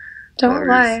 Don't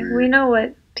lie. We know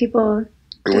what people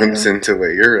glimpse into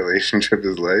what your relationship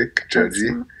is like.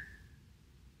 Judgy.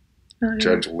 No,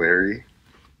 Judge Larry.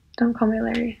 Don't call me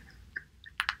Larry.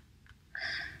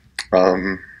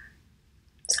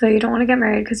 So you don't want to get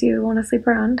married because you want to sleep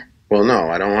around? Well, no,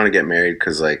 I don't want to get married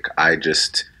because, like, I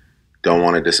just don't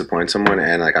want to disappoint someone,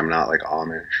 and, like, I'm not, like,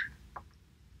 Amish.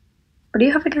 What do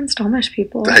you have against Amish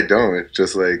people? I don't. It's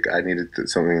just, like, I needed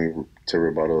something to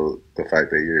rebuttal the fact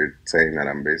that you're saying that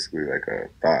I'm basically, like, a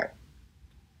thought.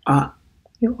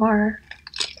 You are.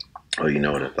 Oh, you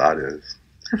know what a thought is?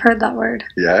 I've heard that word.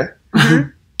 Yeah?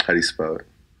 Mm-hmm. How do you spell it?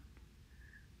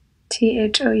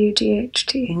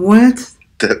 THOUGHT. What?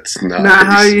 That's not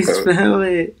how you spell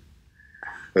it.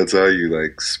 That's how you,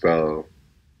 like, spell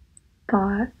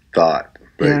Thought. Like,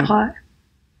 Yeah. Pot.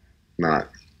 Not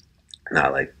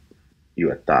like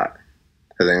you a thought.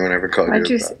 Has anyone ever called Why'd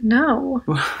you a you thought? No.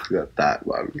 You a thought,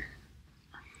 Bobby.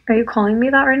 Are you calling me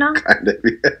that right now? Kind of,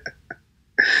 yeah.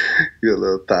 You a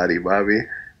little thoughty, Bobby.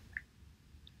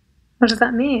 What does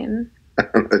that mean?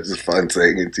 It's just fun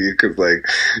saying it to you because, like,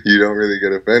 you don't really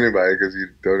get offended by it because you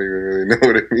don't even really know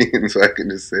what it means. So I can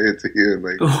just say it to you. And,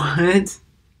 like, What?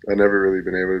 I've never really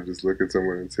been able to just look at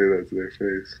someone and say that to their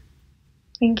face.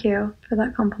 Thank you for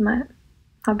that compliment,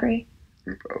 Aubrey.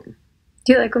 No problem.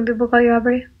 Do you like when people call you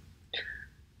Aubrey?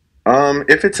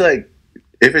 If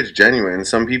it's genuine,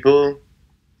 some people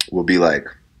will be like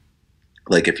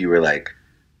if you were like,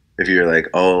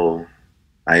 oh,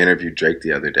 I interviewed Drake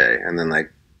the other day, and then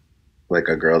like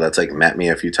a girl that's like met me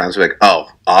a few times, like, oh,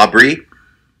 Aubrey.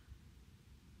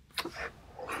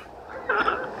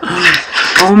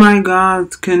 Oh my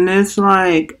God, can this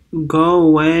like go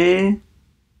away?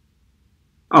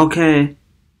 Okay,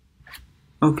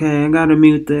 I gotta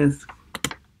mute this.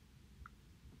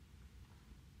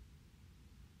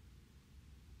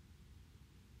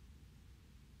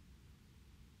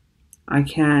 I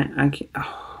can't,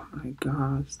 oh my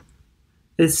gosh.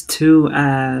 It's 2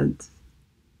 ads.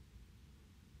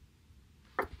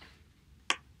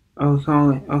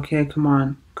 Okay, come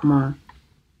on.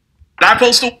 Not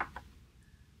postal.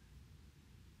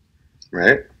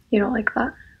 Right? You don't like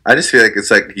that? I just feel like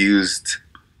it's like used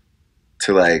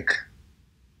to like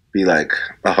be like,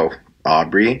 oh,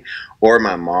 Aubrey, or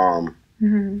my mom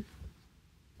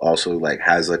also like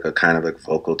has like a kind of like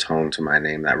vocal tone to my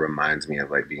name that reminds me of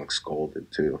like being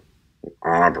scolded too.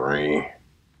 Aubrey.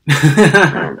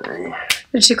 Aubrey.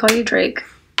 Did she call you Drake?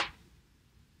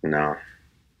 No.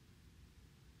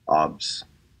 Obs.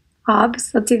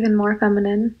 Hobbs? That's even more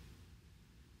feminine.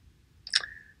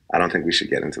 I don't think we should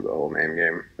get into the whole name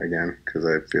game again because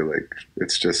I feel like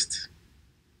it's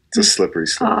a slippery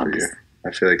slope for you.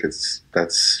 I feel like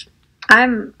that's.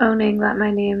 I'm owning that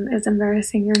my name is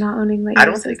embarrassing. You're not owning that yours I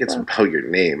don't think it's though. about your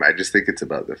name. I just think it's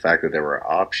about the fact that there were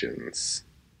options.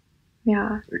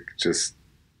 Yeah. It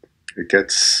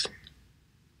gets,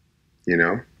 you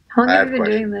know. How long have you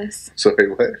been doing this? Sorry,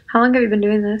 what? How long have you been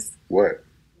doing this? What?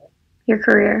 Your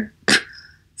career.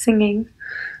 Singing.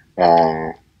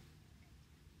 Oh.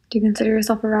 Do you consider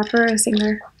yourself a rapper or a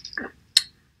singer?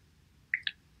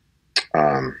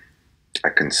 I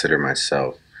consider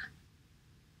myself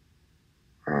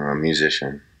a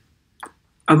musician.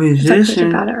 A Is that because you're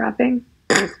musician? bad at rapping?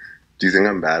 Do you think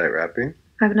I'm bad at rapping?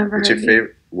 I've never What's heard your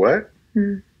favorite? What?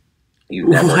 You've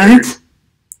never What? heard? You'd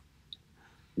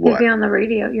What? be on the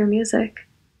radio, your music.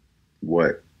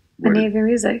 What? Any of your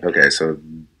music. Okay, so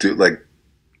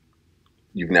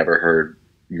you've never heard.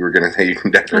 You were gonna say you've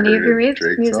never Any of heard your a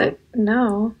Drake music? song?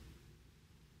 No.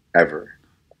 Ever.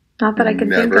 Not that I can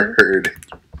think Never of. heard.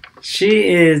 She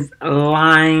is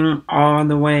lying all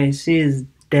the way. She is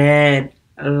dead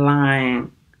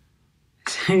lying.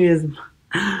 She is,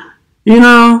 you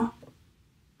know,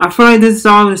 I feel like this is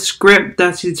all a script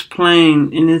that she's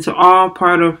playing, and it's all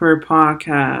part of her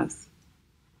podcast.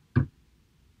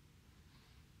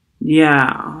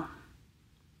 Yeah.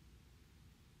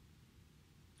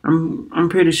 I'm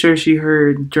pretty sure she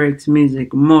heard Drake's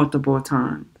music multiple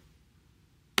times.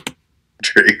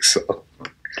 Drake song.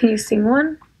 Can you sing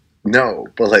one? No,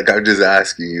 but like I'm just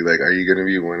asking you, like, are you gonna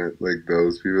be one of like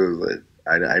those people? Like,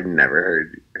 I've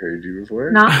never heard you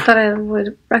before. Not that I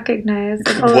would recognize.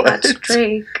 Like, oh, What? that's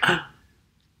Drake.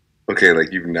 Okay,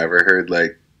 like you've never heard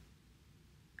like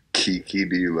Kiki,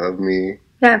 Do You Love Me?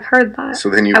 Yeah, I've heard that. So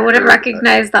then you I wouldn't heard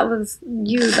recognize that was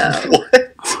you, though. What?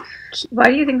 Why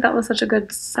do you think that was such a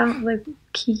good sound? Like,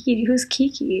 Kiki? Who's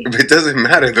Kiki? It doesn't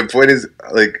matter. The point is,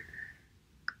 like,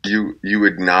 you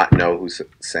would not know who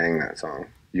sang that song.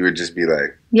 You would just be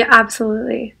like, Yeah,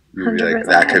 absolutely. You'd be like, 100%.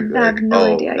 that could be I like, have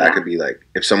no idea, that yeah. could be like,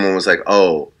 if someone was like,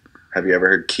 oh, have you ever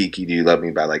heard Kiki, Do You Love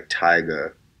Me by like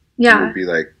Tyga? Yeah. You would be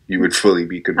like, you would fully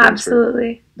be convinced.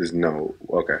 Absolutely. There's no,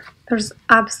 okay. There's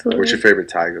absolutely. What's your favorite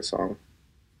Tyga song?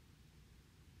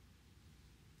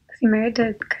 Is he married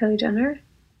to Kylie Jenner?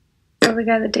 Or the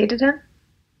guy that dated him?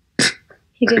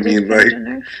 He dated Kylie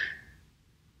Jenner.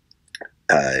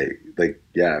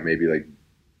 Yeah, maybe like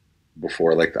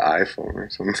before like the iPhone or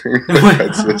something.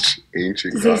 That's such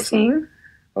ancient Does gossip. he sing?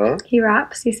 Huh? He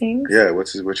raps, he sings? Yeah,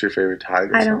 what's your favorite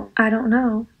Tyga song? I don't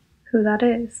know who that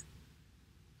is.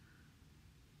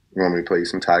 You want me to play you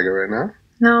some Tyga right now?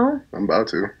 No? I'm about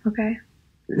to. Okay.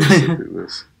 You're gonna sit through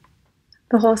this.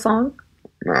 The whole song?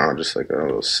 No, just like a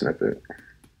little snippet.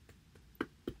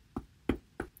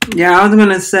 Yeah, I was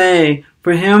gonna say,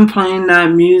 for him playing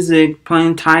that music,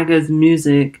 playing Tyga's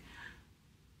music,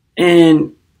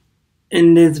 and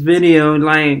in this video,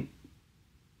 like,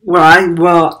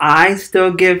 I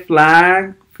still get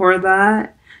flagged for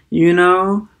that, you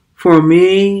know, for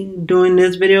me doing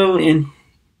this video, and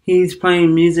he's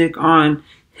playing music on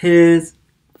his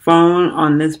phone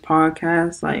on this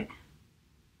podcast, like,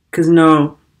 cause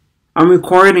no, I'm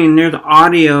recording, there's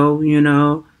audio, you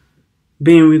know,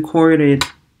 being recorded.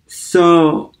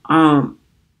 So,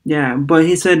 yeah, but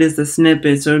he said it's a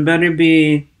snippet, so it better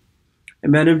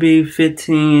be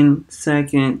 15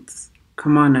 seconds.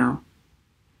 Come on now.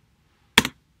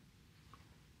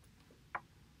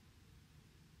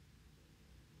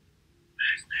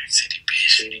 City bitch,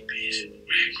 city bitch,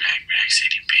 rack,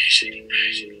 city bitch, city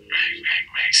bitch,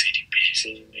 rack, city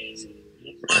bitch.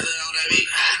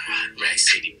 Rack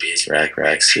city bitch,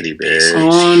 Rack City bitch.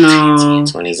 Oh no.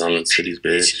 20s on the cities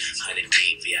bitch.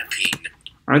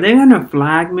 Are they gonna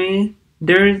flag me?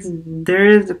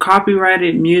 There's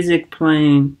copyrighted music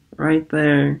playing right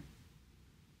there.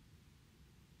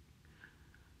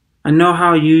 I know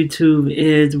how YouTube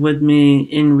is with me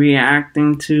in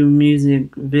reacting to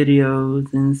music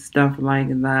videos and stuff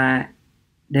like that.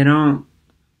 They don't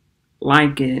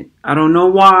like it. I don't know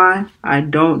why. I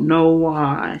don't know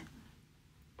why.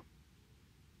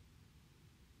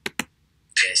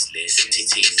 Just listen to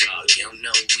y'all. You don't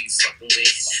know who you fucking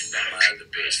with. Not my other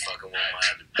bitch fucking with my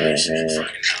other bitch. Fucking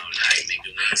all night, nigga, we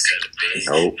ain't sell a bitch.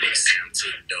 Nope. Nigga say I'm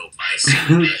too dope. I ain't sell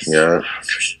a bitch. Yeah.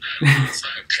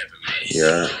 Fucking peppermint.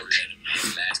 Yeah.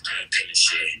 Last game killing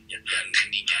shit. Young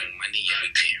money, yeah, we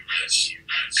getting rich.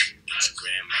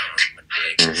 Grandma,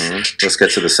 Let's get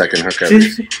to the second hook.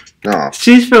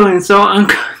 She's feeling so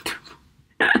uncomfortable.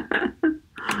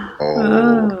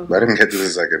 Oh, let him get to the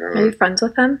second hook. Are you friends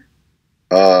with him?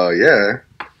 Yeah,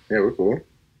 we're cool.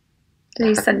 Did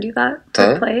he send you that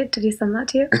to play? Did he send that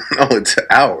to you? No, it's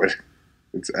out.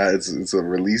 It's a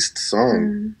released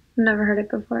song. Never heard it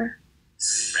before.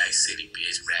 Rack City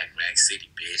bitch, rack City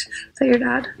bitch. Is that your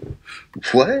dad?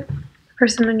 What?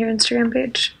 Person on your Instagram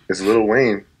page. It's Lil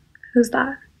Wayne. Who's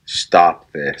that?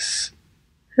 Stop this.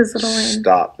 Who's Lil Wayne?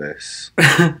 Stop this.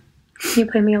 Can you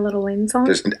play me a Lil Wayne song?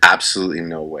 There's absolutely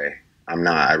no way. I'm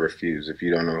not. I refuse. If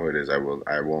you don't know who it is, I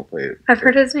won't play it. I've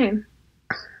heard his name.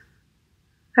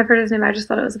 I just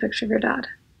thought it was a picture of your dad.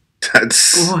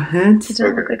 That's what? It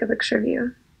didn't look like a picture of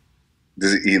you.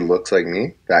 He looks like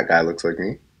me? That guy looks like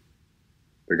me?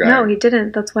 The guy? No, he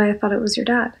didn't. That's why I thought it was your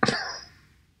dad.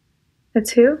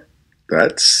 It's who?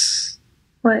 That's...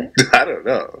 What? I don't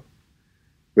know.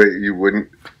 But you wouldn't...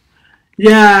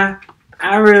 Yeah,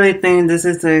 I really think this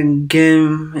is a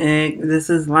gimmick. This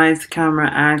is lights, camera,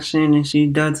 action, and she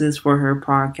does this for her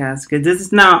podcast. Because this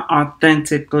is not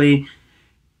authentically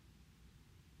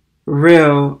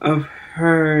real of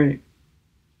her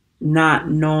not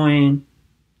knowing.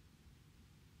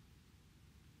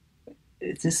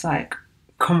 It's just like,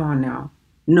 come on now.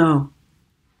 No.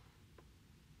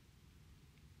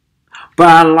 But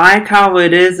I like how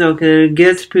it is, though,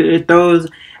 because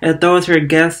it throws her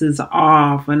guesses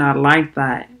off, and I like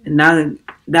that. And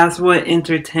that's what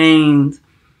entertains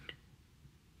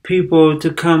people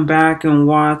to come back and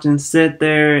watch and sit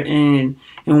there and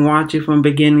watch it from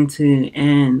beginning to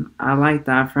end. I like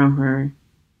that from her.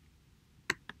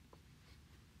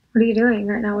 What are you doing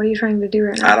right now? What are you trying to do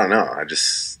right now? I don't know. I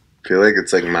just feel like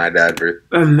it's like my dad.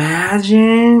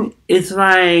 Imagine it's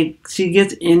like she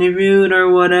gets interviewed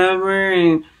or whatever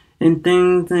and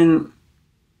things and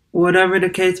whatever the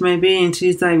case may be, and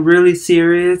she's like really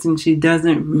serious and she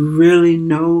doesn't really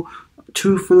know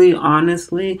truthfully,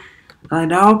 honestly. Like,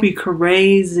 that would be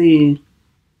crazy.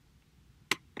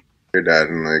 Your dad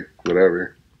and like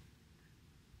whatever.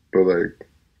 But like,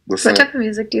 listen. What type of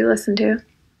music do you listen to?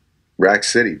 Rack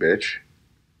City, bitch.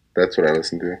 That's what I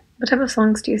listen to. What type of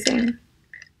songs do you sing?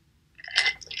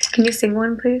 Can you sing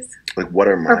one, please? Like, what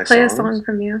are my songs? Or play a song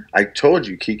from you. I told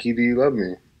you, Kiki, do you love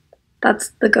me? That's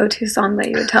the go-to song that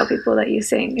you would tell people that you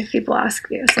sing if people ask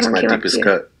you. That's my deepest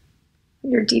cut.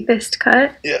 Your deepest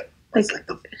cut? Yeah.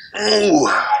 Ooh.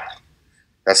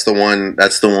 That's the one.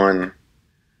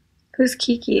 Who's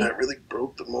Kiki? That really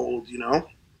broke the mold, you know?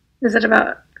 Is it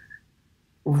about...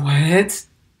 What?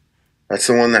 That's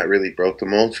the one that really broke the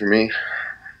mold for me.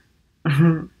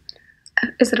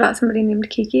 Is it about somebody named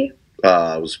Kiki?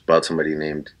 It was about somebody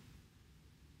named...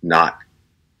 Not...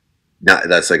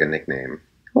 That's like a nickname.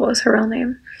 What was her real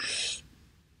name?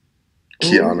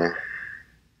 Kiana.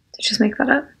 Did you just make that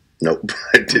up? Nope,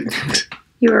 I didn't.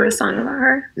 You wrote a song about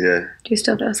her? Yeah. Do you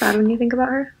still feel sad when you think about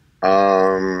her?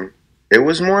 It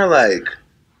was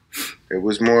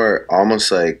more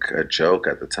almost like a joke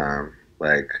at the time.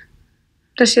 Like,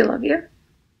 does she love you?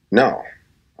 No,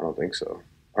 I don't think so.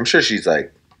 I'm sure she's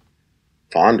like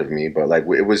fond of me, but like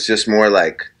it was just more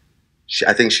like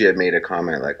I think she had made a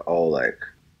comment like, "Oh, like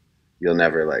you'll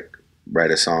never like write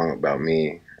a song about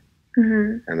me,"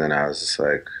 and then I was just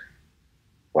like,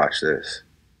 "Watch this."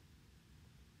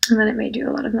 And then it made you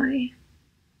a lot of money.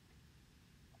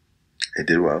 It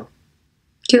did well.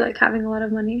 Do you like having a lot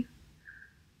of money?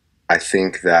 I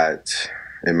think that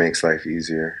it makes life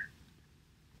easier.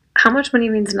 How much money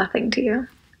means nothing to you?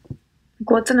 Like,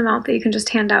 what's an amount that you can just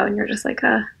hand out and you're just like,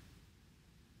 no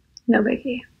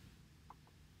biggie?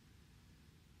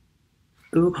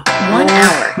 Ooh, 1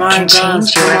 hour can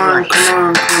change your life. Come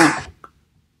on.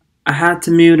 I had to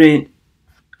mute it.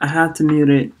 I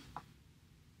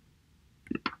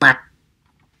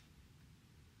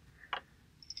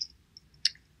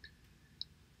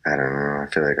don't know. I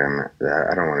feel like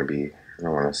I don't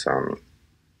want to sound...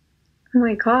 Oh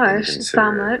my gosh, it's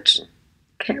that much?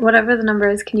 Okay, whatever the number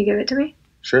is, can you give it to me?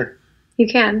 Sure. You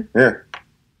can? Yeah.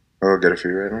 I'll get it for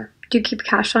you right now. Do you keep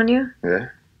cash on you? Yeah.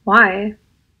 Why?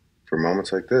 For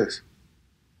moments like this.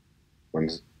 When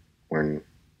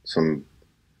some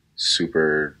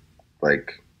super,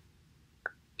 like,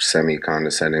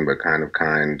 semi-condescending but kind of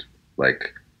kind,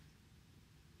 like...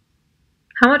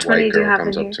 How much money do you have in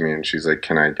comes up to me and she's like,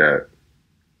 "Can I get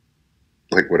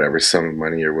like whatever sum of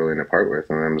money you're willing to part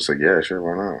with?" And I'm just like, "Yeah, sure,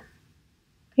 why not?"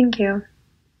 Thank you.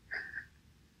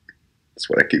 That's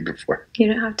what I keep it for. You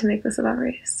don't have to make this about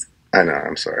race. I know.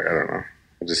 I'm sorry. I don't know.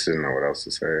 I just didn't know what else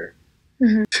to say.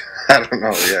 Mm-hmm. I don't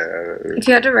know. Yeah. If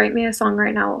you had to write me a song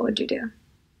right now, what would you do?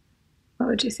 What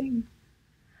would you sing?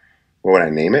 What would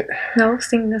I name it? No,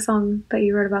 sing the song that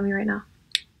you wrote about me right now.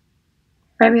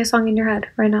 Write me a song in your head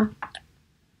right now.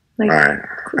 Like, all right,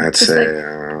 I'd say...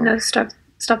 Like, no, stop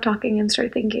talking and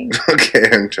start thinking. Okay,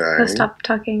 I'm trying. No, stop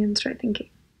talking and start thinking.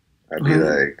 I'd be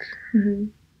like...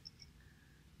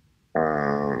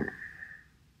 I'd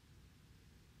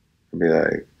be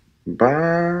like,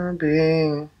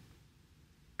 Bobbi,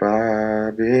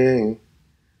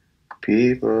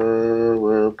 people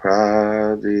will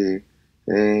probably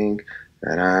think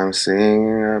that I'm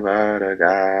singing about a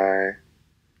guy.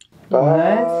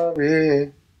 What?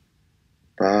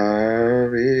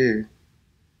 Bobbi,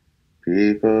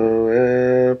 people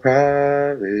will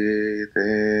probably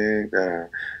think that I'm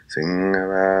singing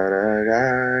about a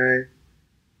guy,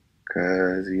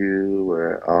 'cause you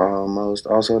were almost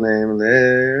also named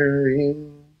Larry,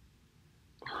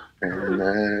 and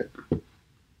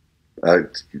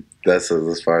that's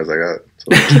as far as I got.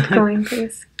 So. Keep going,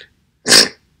 please.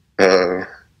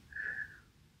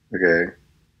 Okay.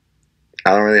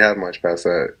 I don't really have much past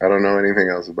that. I don't know anything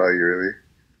else about you, really.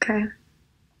 Okay.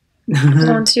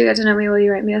 Once you get to know me, will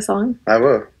you write me a song? I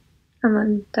will. And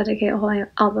then dedicate a whole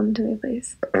album to me,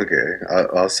 please. Okay.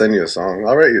 I'll send you a song.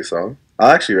 I'll write you a song.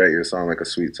 I'll actually write you a song, like a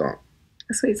sweet song.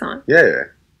 A sweet song? Yeah.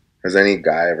 Has any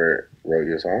guy ever wrote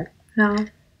you a song? No.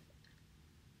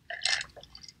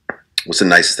 What's the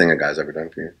nicest thing a guy's ever done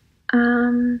for you?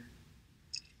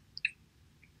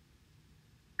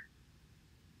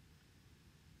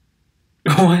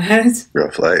 What?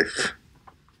 Rough life.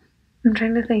 I'm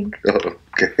trying to think. Oh,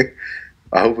 okay.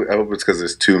 I hope it's because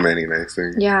there's too many nice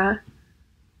things. Yeah.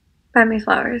 Buy me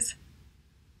flowers.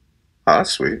 Oh,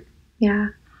 that's sweet. Yeah.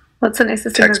 What's the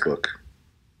nicest thing? Textbook.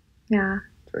 Yeah.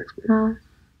 Textbook. Well,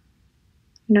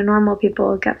 normal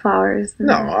people get flowers.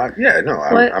 No, I'm not.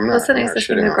 What's the nicest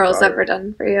thing a girl's ever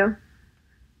done for you?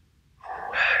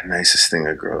 Nicest thing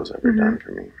a girl's ever done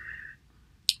for me.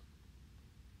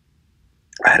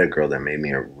 I had a girl that made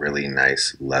me a really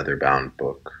nice leather-bound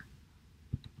book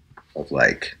of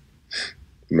like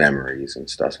memories and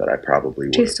stuff that I probably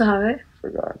would. Do you still have it?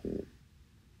 Forgotten.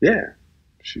 Yeah,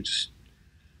 she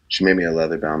made me a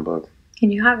leather-bound book.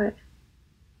 And you have it?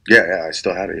 Yeah, I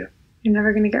still have it. Yeah. You're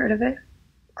never gonna get rid of it?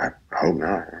 I hope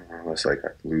not. Unless like I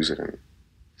lose it in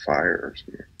fire or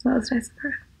something. Well, that's nice of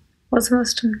her. What's the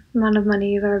most amount of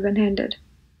money you've ever been handed?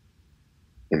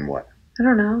 In what? I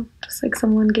don't know. Just like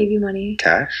someone gave you money.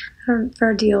 Cash? For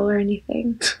a deal or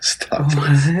anything. Stop.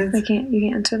 What? You can't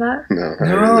answer that? No.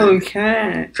 No, you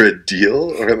can't. For a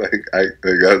deal? Or like I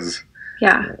was.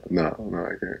 Yeah. No,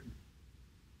 I can't.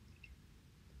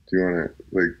 Do you want to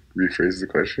like rephrase the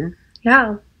question?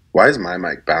 Yeah. Why is my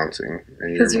mic bouncing?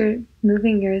 Because you're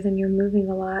moving yours and you're moving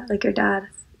a lot, like your dad.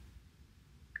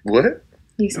 What?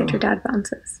 You said your dad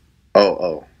bounces.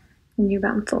 Oh. And you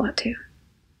bounce a lot too.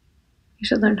 You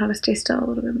should learn how to stay still a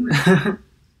little bit more.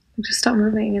 Just stop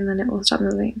moving and then it will stop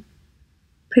moving.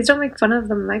 Please don't make fun of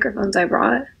the microphones I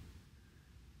brought.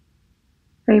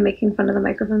 Are you making fun of the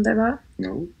microphones I brought?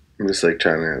 No. I'm just like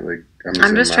trying to like.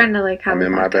 I'm just trying to like have I'm a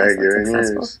in my bag. You're in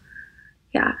successful. yours.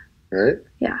 Yeah. Right?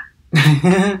 Yeah.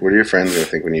 What are your friends gonna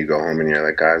think when you go home and you're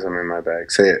like, guys, I'm in my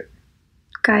bag? Say it.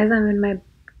 Guys, I'm in my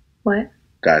what?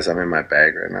 Guys, I'm in my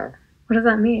bag right now. What does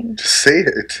that mean? Just say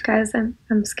it. Guys, I'm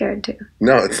scared too.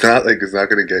 No, it's not like it's not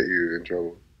gonna get you in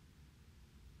trouble.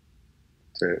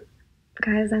 Say it.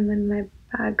 Guys, I'm in my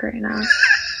bag right now.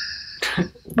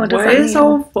 What What is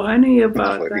so funny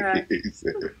about that?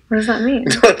 What does that mean?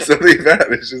 No, it's nothing bad.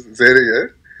 It's just say it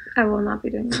again. I will not be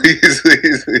doing that. Please.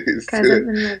 Guys, I'm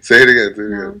in my... Say it again.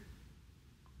 No.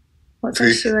 What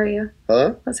size shoe are you?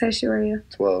 Huh? What size shoe are you?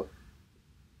 12.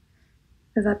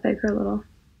 Is that big or little?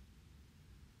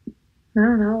 I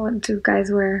don't know. What do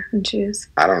guys wear in shoes?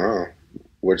 I don't know.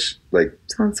 Which, like...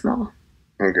 Sounds small.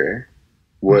 Okay.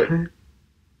 What's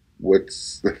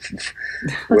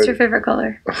your favorite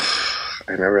color?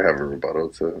 I never have a rebuttal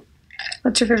to...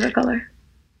 What's your favorite color?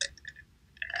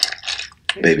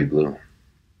 Baby blue.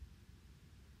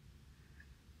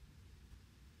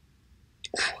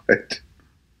 What? It's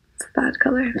a bad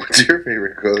color. What's your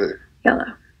favorite color?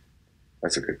 Yellow.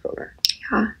 That's a good color.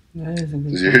 Yeah.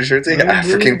 Does your shirt say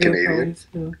African Canadian?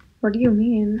 What do you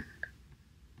mean?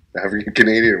 African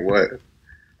Canadian what?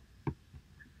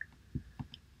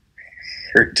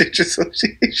 Heritage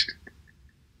Association.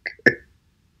 It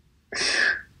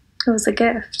was a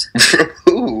gift. From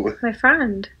who? My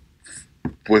friend.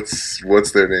 What's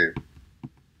their name?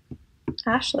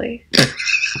 Ashley.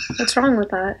 What's wrong with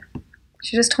that?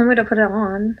 She just told me to put it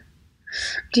on.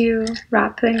 Do you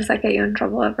wrap things that get you in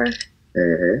trouble ever?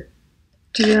 Mm-hmm.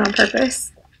 Do you do it on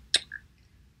purpose?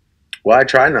 Well, I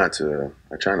try not to.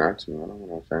 I don't want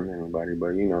to offend anybody, but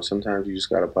you know, sometimes you just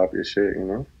gotta pop your shit, you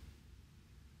know?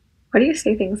 Why do you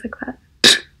say things like that?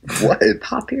 What?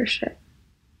 Pop your shit.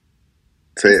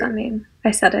 Say What it. does that mean?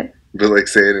 I said it. But like,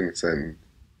 say it in a sentence.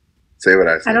 Say what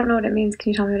I said. I don't know what it means.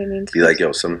 Can you tell me what it means? Be like,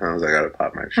 yo, sometimes I gotta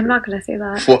pop my shit. I'm not gonna say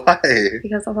that. Why?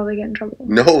 Because I'll probably get in trouble.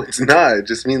 No, it's not. It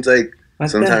just means like, What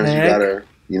sometimes the you heck? gotta,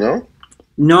 you know?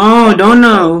 No, don't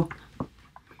know.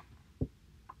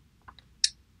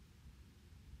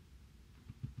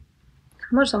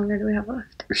 How much longer do we have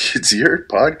left? It's your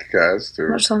podcast. How Or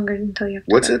much longer until you have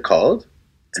to what's go? it called?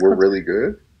 It's We're called- really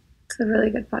good. It's a really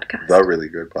good podcast. The really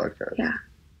good podcast. Yeah.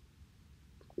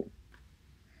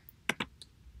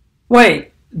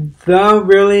 Wait, the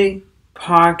really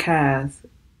podcast.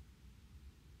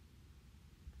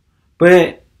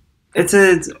 But it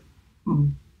says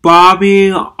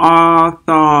Bobbi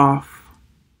Althoff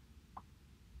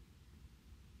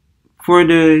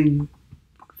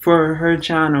for her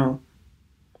channel.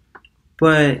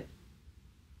 But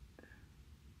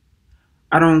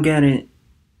I don't get it.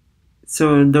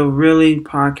 So the really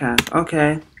podcast.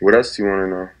 Okay. What else do you want to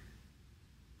know?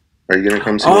 Are you gonna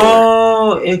come see?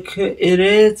 Oh, it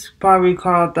is probably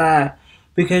called that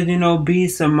because you know B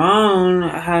Simone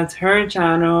has her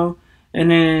channel,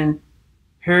 and then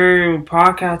her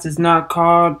podcast is not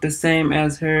called the same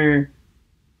as her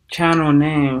channel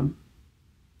name.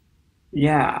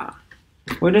 Yeah,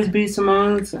 what is B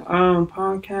Simone's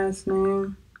podcast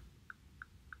name?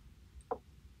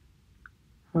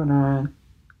 Hold on.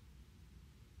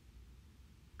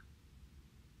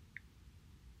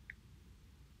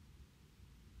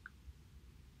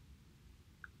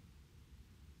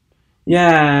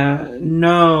 Yeah,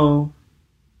 no,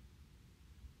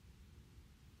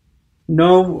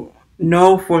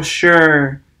 for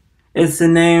sure. It's the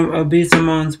name of B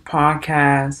Simone's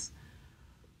podcast,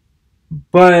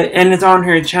 and it's on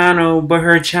her channel. But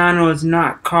her channel is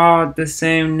not called the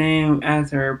same name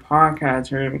as her podcast.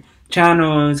 Her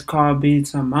channel is called B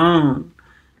Simone.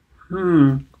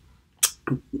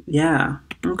 Yeah.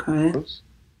 Okay.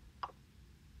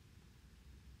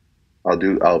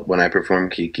 I'll when I perform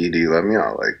Kiki, do you let me?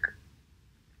 I'll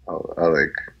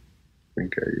like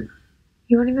wink at you.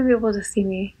 You won't even be able to see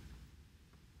me.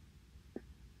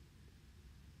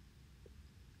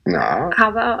 Nah. How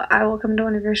about I will come to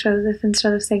one of your shows if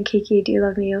instead of saying Kiki, do you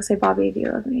love me, you'll say Bobbi, do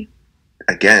you love me?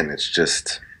 Again, it's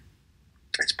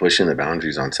pushing the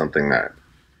boundaries on something that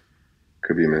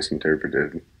could be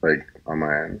misinterpreted, like on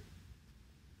my end.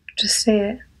 Just say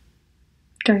it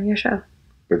during your show.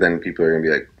 But then people are gonna be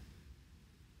like,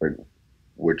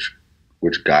 which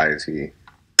guy is he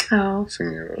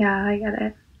singing about? Yeah, I get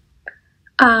it.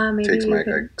 Maybe Takes my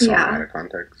song out of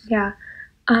context. Yeah.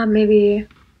 Maybe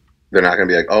they're not gonna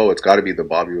be like, oh, it's got to be the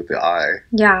Bobbi with the I.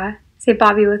 Yeah. Say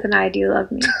Bobbi with an I, do you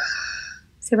love me?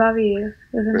 Say Bobbi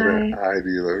with an I. Do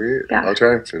you love me? Yeah. I'll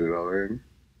try and fit it all in.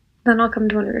 Then I'll come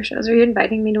to one of your shows. Are you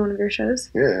inviting me to one of your shows?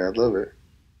 Yeah, I'd love it.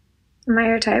 Am I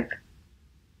your type?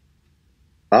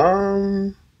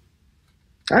 I'd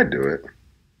do it.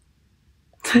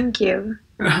 Thank you.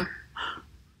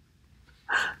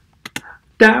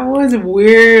 That was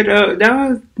weird.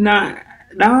 That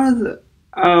was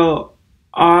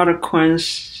odd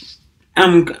question.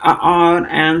 An odd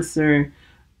answer.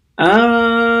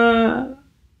 Am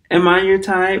I your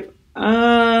type?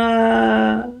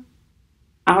 I'll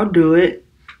do it.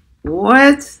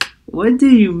 What? What do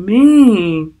you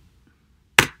mean?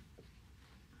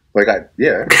 Like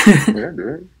yeah, I'd do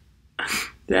it.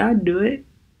 Yeah, I'd do it.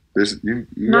 There's you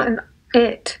Not an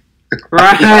it.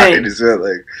 Right. I just said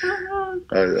like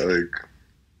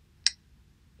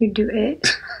You do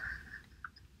it.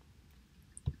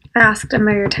 I asked, am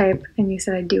I your type? And you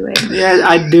said I do it. Yeah,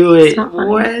 I do it. It's not funny.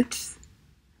 What?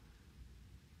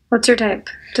 What's your type?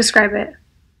 Describe it.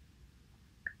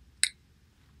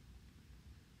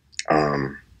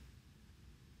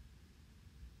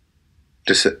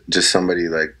 Just somebody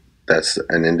like that's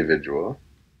an individual.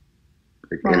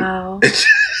 Like, Wow.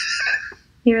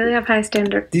 You really have high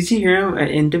standards. Did you hear him? An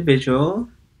individual.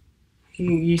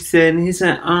 He said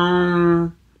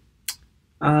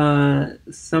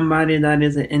somebody that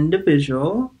is an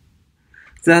individual.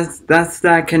 That's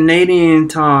that Canadian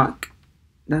talk.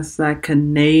 That's that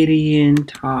Canadian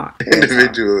talk.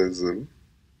 Individualism.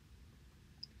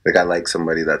 Like I like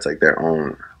somebody that's like their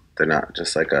own. They're not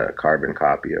just like a carbon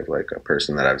copy of like a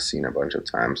person that I've seen a bunch of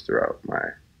times throughout my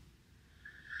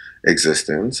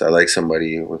existence. I like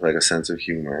somebody with like a sense of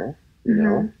humor, you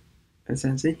know? A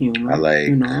sense of humor. I like,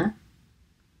 you know?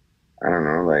 I don't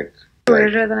know, like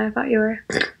Weirder than I thought you were.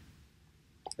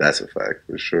 That's a fact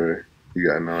for sure. You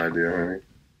got no idea, honey.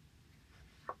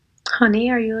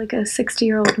 Honey, are you like a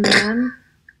 60-year-old man?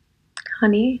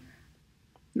 Honey?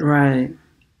 Right.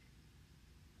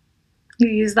 You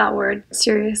use that word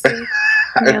seriously in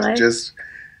your life? Just,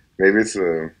 maybe it's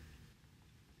a...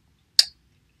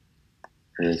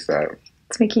 What's that?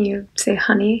 It's making you say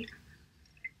honey.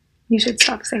 You should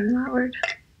stop saying that word.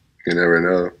 You never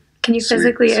know. Can you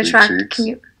physically attract... cheeks. Can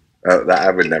you... I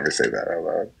would never say that out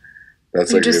loud. That's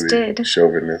You like just really did.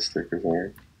 chauvinistic or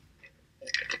something.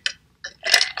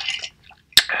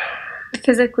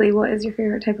 Physically, what is your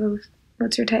favorite type of...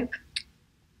 What's your type?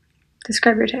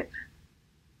 Describe your type.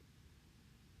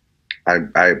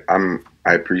 I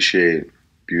appreciate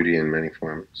beauty in many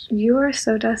forms. You are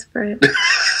so desperate.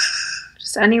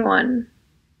 Just anyone.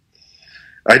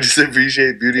 I just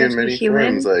appreciate beauty You in have to be many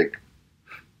human? forms. Like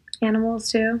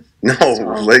Animals too. no,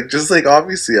 well. like just like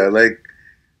obviously I like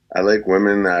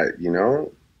women that, you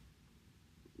know,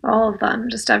 All of them.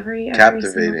 Just every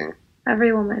captivating,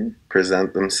 every woman.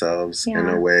 present themselves in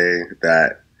Yeah. a way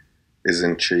that is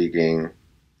intriguing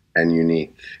and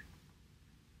unique.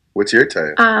 What's your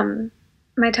type?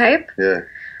 My type? Yeah.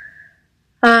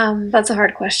 That's a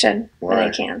hard question. Why? But I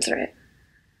can't answer it.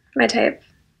 My type.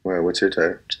 What's your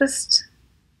type? Just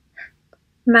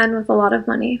men with a lot of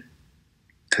money.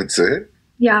 That's it?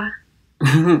 Yeah.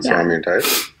 So Yeah. I'm your type?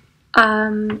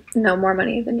 No, more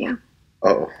money than you.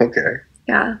 Oh, okay.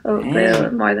 Yeah, a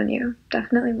little more than you.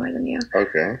 Definitely more than you.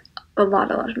 Okay. A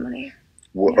lot of money.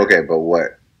 Well, Yeah. okay, but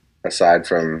what, aside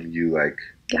from you, like,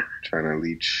 Yeah. trying to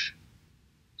leech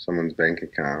someone's bank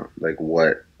account, like,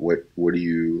 what are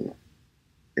you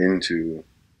into?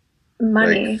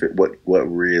 Money. Like, what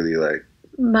really, like...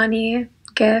 Money,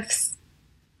 gifts.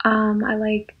 I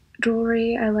like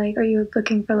jewelry. Are you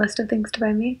looking for a list of things to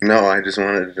buy me? No, I just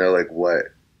wanted to know, like, what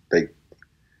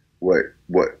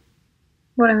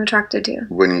I'm attracted to.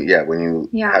 when you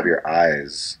Yeah. have your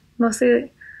eyes.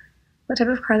 Mostly what type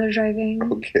of car they're driving.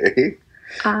 Okay.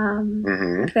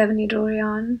 Mm-hmm. If they have any jewelry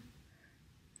on.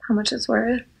 How much it's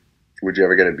worth. Would you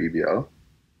ever get a BBL?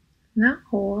 No.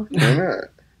 Why not?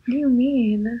 What do you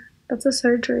mean? That's a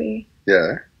surgery.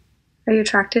 Yeah. Are you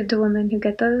attracted to women who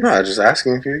get those? No, I was just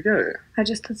asking if you get it.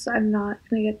 I'm not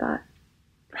gonna get that.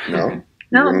 No?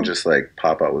 No. You wouldn't just, like,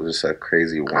 pop out with just a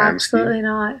crazy wham Absolutely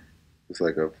not. It's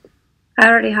like a... I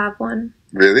already have one.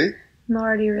 Really? I'm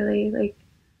already really, like,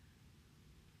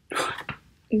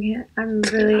 I'm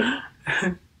really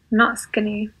not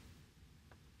skinny.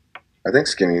 I think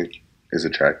skinny is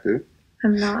attractive.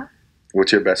 I'm not.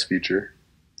 What's your best feature?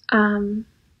 I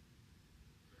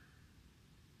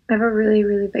have a really,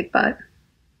 really big butt.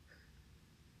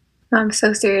 No, I'm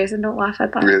so serious, and don't laugh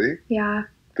at that. Really? Yeah.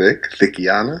 Thick?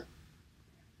 Thickiana?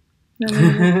 No, my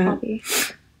name is Bobby.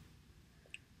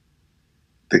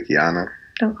 Thickiana?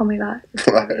 Don't call me that.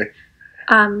 Why?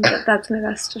 But that's my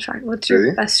best attraction. What's your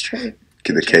Really? best trait?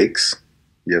 The cakes?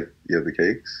 You have the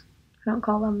cakes? I don't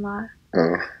call them that.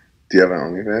 Oh. Do you have an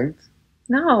OnlyFans?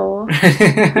 No.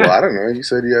 Well, I don't know. You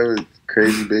said you have a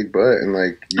crazy big butt and,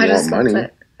 like, you want money.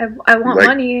 I want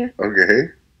money.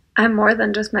 Okay. I'm more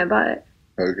than just my butt.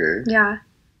 Okay. Yeah.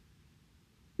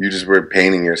 You just were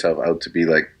painting yourself out to be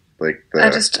like the...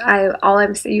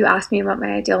 You asked me about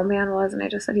my ideal man was, and I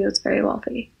just said he was very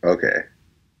wealthy. Okay.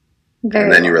 Very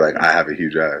and then you were wealthy. like, I have a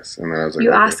huge ass. And then I was like,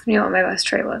 you okay. asked me what my best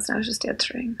trait was, and I was just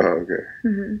answering. Oh, okay.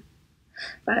 Mm-hmm.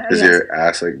 But, Is your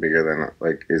ass, like, bigger than,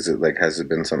 like, is it, like, has it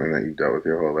been something that you've dealt with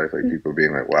your whole life? Like, people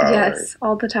being like, wow. Yes, like,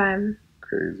 all the time.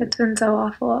 crazy. It's been so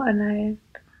awful, and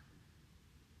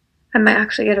I might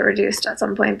actually get it reduced at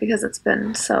some point because it's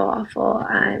been so awful,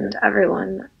 and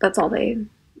everyone, that's all they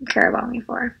care about me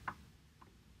for.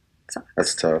 So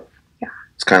That's tough. Yeah.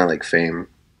 It's kind of like fame.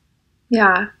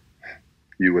 Yeah.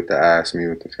 You with the ass, me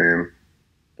with the fame.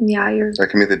 Yeah, That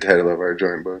can be the title of our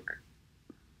joint book.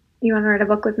 You want to write a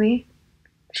book with me?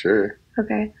 Sure.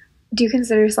 Okay. Do you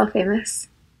consider yourself famous?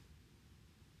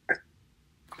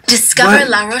 Discover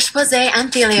La Roche-Posay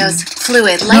and Thelios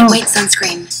Fluid Lightweight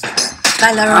Sunscreen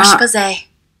by La Roche-Posay.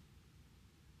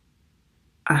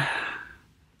 I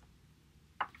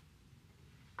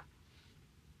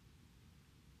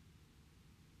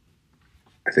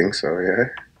think so, yeah.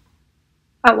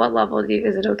 At what level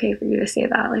is it okay for you to say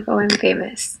that? Like, oh, I'm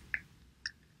famous.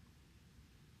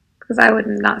 Because I would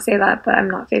not say that, but I'm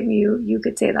not famous. You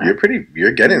could say that.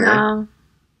 You're getting there. No.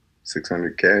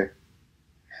 600K.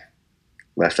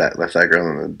 Left that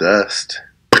girl in the dust.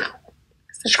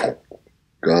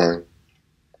 Gone.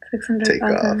 600,000. Take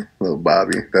off. Little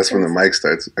Bobby. That's when the mic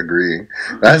starts agreeing.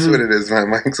 That's what it is. My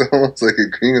mic's almost like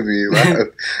agreeing with me. He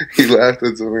laughed. He laughed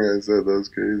at something I said. That was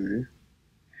crazy.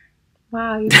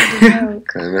 Wow, you did a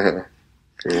joke. I know.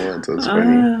 For once, that's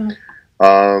funny.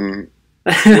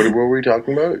 What were we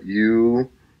talking about?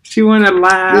 She wanna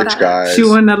laugh. Rich guys. She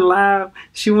wanna laugh.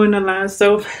 She wanna laugh.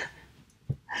 So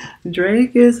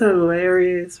Drake is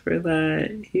hilarious for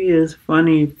that. He is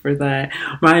funny for that.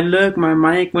 My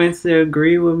mic wants to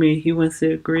agree with me. He wants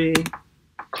to agree.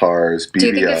 Cars, BBLs. Do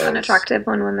you think it's unattractive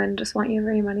when women just want you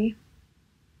for your money?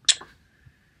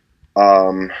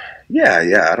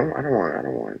 Yeah.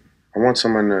 I want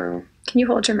someone to. Can you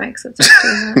hold your mic so it's just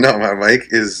doing that? No, my mic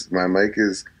is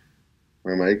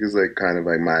like kind of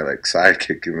like my like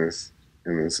sidekick in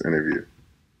this interview.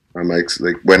 My mic's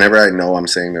like whenever I know I'm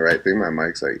saying the right thing, my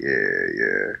mic's like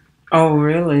yeah. Oh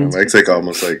really? My mic's like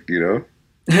almost like you know.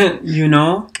 Yeah.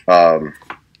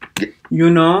 You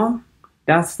know,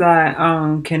 that's that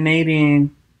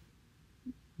Canadian.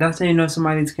 That's how you know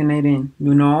somebody's Canadian.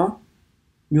 You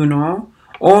know,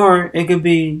 or it could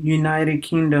be United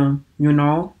Kingdom. You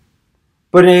know,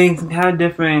 but they have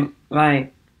different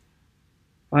like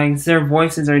their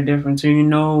voices are different, so you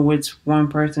know which one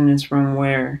person is from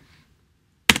where.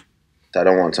 I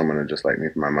don't want someone to just like me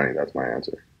for my money. That's my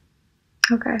answer.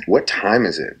 Okay. What time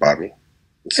is it, Bobby?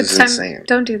 This is insane.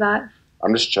 Don't do that.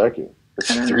 I'm just checking. It's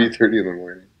 3:30 in the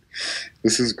morning.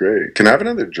 This is great. Can I have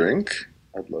another drink?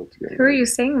 I'd love to get. Who are you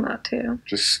saying that to?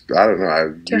 Just I don't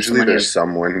know. Usually there's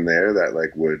someone there that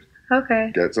like would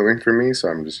get something for me, so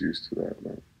I'm just used to that.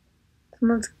 But...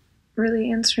 Someone's really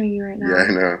answering you right now. Yeah, I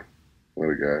know. What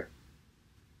a guy.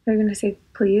 Are you gonna say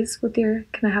please with your?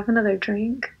 Can I have another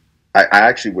drink? I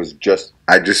actually was just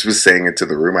was saying it to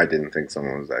the room. I didn't think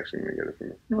someone was actually going to get it for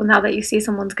me. Well, now that you see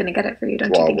someone's going to get it for you,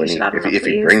 don't you think you should have if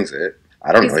he brings it,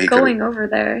 I don't know. He's going over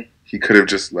there. He could have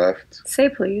just left. Say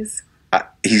please.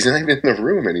 He's not even in the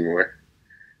room anymore.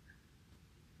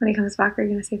 When he comes back, are you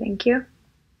going to say thank you?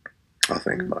 I'll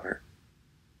think about it.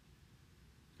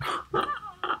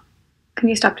 Can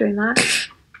you stop doing that?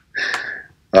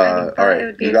 All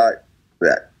right. You got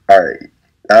that. All right.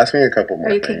 Ask me a couple more.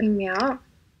 Are you kicking me out?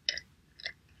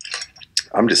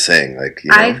 I'm just saying, like, you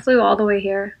know, I flew all the way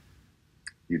here.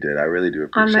 You did. I really do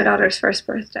appreciate it. On my daughter's first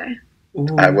birthday.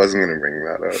 Ooh. I wasn't going to bring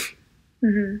that up.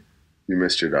 Mm-hmm. You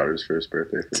missed your daughter's first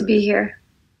birthday. To be here.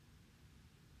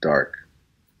 Dark.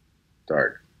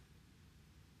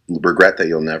 Regret that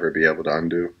you'll never be able to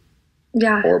undo.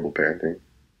 Yeah. Horrible parenting.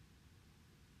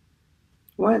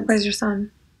 What? Where's your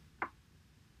son?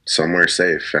 somewhere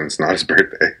safe, and it's not his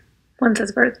birthday. When's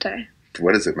his birthday?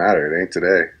 What does it matter? It ain't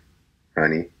today,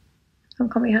 honey. Don't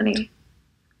call me honey.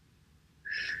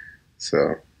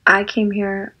 So I came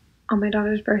here on my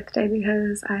daughter's birthday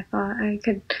because I thought I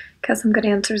could get some good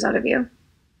answers out of you.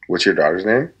 what's your daughter's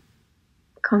name?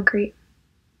 Concrete.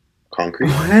 Concrete?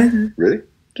 What? Really?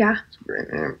 Yeah. It's a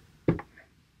great name.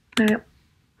 Yep.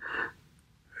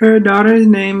 Her daughter's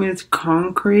name is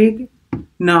Concrete?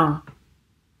 No.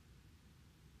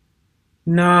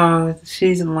 No,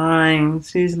 she's lying.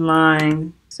 She's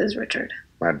lying. This is Richard.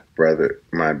 My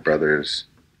brother's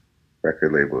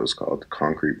record label is called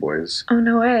Concrete Boys. Oh,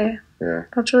 no way. Yeah.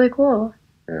 That's really cool.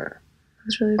 Yeah.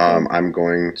 That's really cool. I'm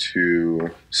going to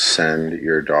send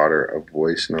your daughter a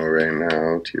voice note right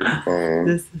now to your phone.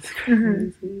 This is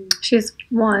crazy. She's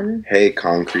 1. Hey,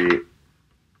 Concrete.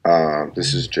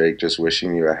 This is Jake just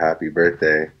wishing you a happy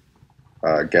birthday.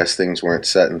 Guess things weren't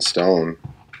set in stone,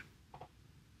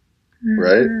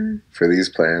 right? For these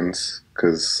plans,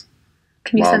 because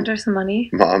Can you send her some money?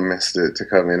 Mom missed it to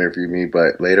come interview me,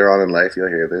 but later on in life you'll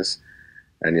hear this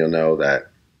and you'll know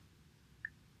that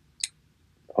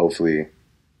hopefully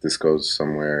this goes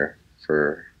somewhere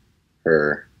for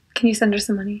her. Can you send her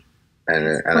some money?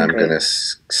 And I'm going to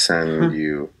send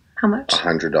you How much?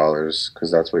 $100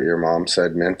 because that's what your mom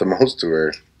said meant the most to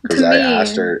her. Because I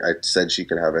asked her, I said she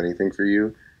could have anything for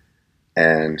you,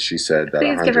 and she said that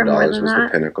Please give her more $100 than was that. the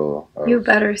pinnacle of You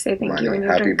better say thank money. you when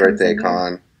your Happy drink comes birthday, in here.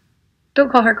 Con.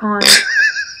 Don't call her Con.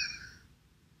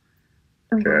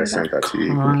 Don't Okay, call I her sent that to you.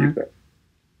 You can keep that.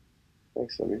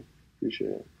 Thanks, Libby. Appreciate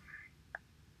it.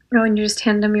 No, and you just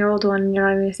hand them your old one and you're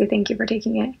not even going to say thank you for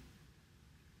taking it.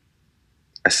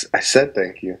 I said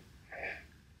thank you.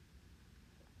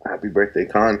 Happy birthday,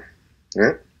 Con.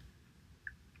 Yeah?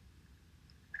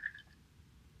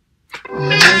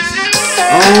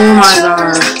 Oh my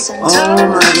gosh. Oh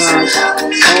my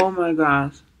gosh. Oh my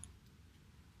gosh.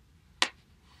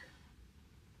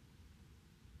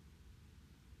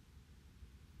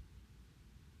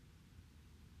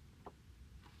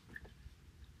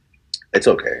 It's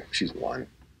okay. She's 1.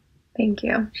 Thank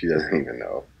you. She doesn't even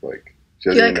know. Like, she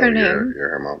Do you doesn't like her even know name? you're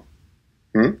her mom.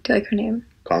 Do you like her name?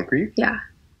 Concrete? Yeah.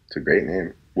 It's a great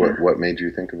name. What made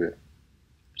you think of it?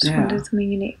 Just wanted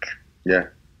something unique. Yeah.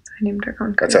 So I named her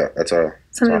Concrete. That's a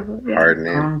Yeah. hard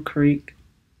name. Concrete.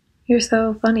 You're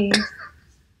so funny.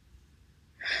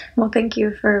 Well, thank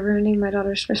you for ruining my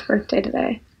daughter's first birthday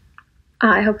today.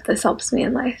 I hope this helps me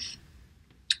in life.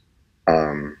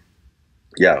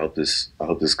 Yeah, I hope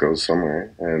this goes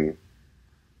somewhere. And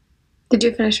Did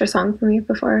you finish your song for me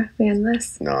before we end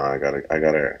this? no, I gotta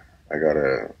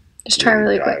Just try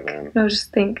really dive quick. in. No,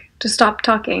 just think. Just stop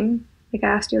talking, like I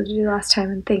asked you to do last time,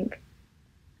 and think.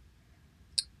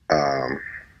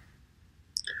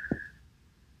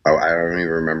 Oh, I don't even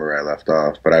remember where I left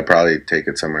off, but I'd probably take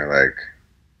it somewhere like,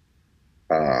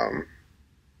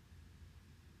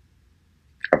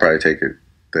 I'd probably take it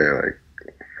there, like,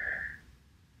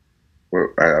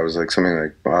 where I was like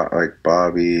something like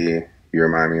Bobby, you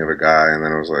remind me of a guy, and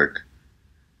then I was like,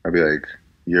 I'd be like,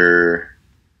 you're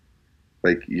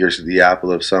the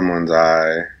apple of someone's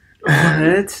eye.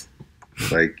 What?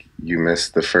 Like, you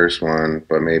missed the first one,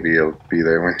 but maybe you'll be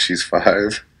there when she's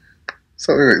 5.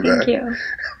 Something like that. Thank you.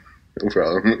 No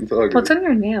problem. It's all good. What's on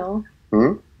your nail?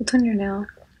 Hmm? What's on your nail?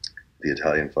 The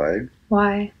Italian flag.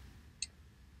 Why?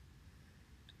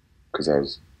 Because I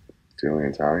was feeling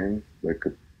Italian like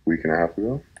a week and a half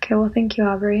ago. Okay, well, thank you,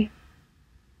 Aubrey.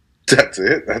 That's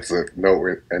it? That's a note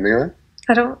we're ending on?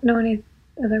 I don't know any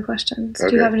other questions. Do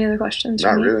Okay. you have any other questions for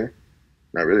Not me? really.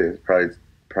 Not really. It's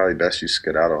probably best you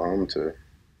skedaddle home to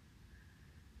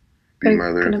be Are you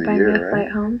mother gonna of the buy me a year, right?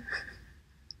 flight home?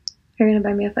 Are you gonna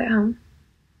buy me a flight home?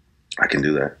 I can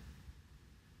do that.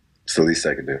 It's the least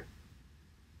I can do.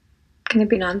 Can it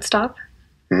be nonstop?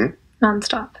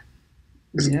 Nonstop.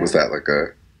 Was that like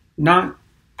a... Not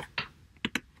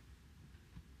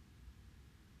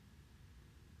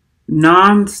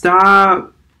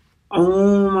non-stop.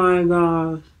 Oh my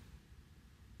gosh.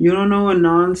 You don't know what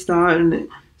non-stop, and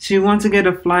she wants to get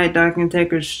a flight that can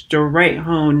take her straight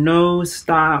home. No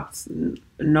stops,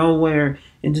 nowhere.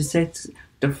 It just takes,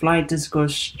 the flight just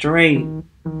goes straight.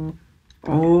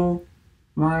 Oh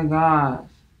my gosh.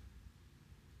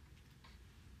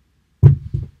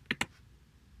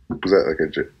 Was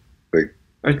that like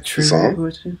A true song?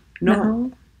 question?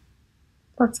 No.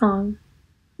 What song?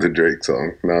 the Drake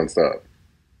song, Nonstop?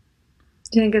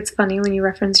 Do you think it's funny when you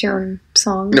reference your own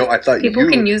song? No, I thought People you...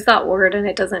 can use that word and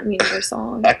it doesn't mean your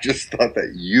song. I just thought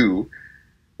that you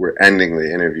were ending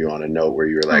the interview on a note where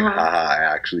you were like, Uh-huh. haha, I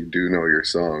actually do know your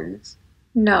songs.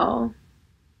 No,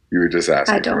 You were just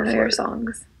asking I for don't a know your flight.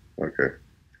 songs. Okay.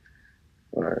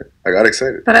 All right. I got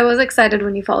excited. But I was excited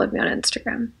when you followed me on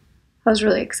Instagram. I was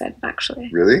really excited, actually.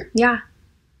 Really? Yeah.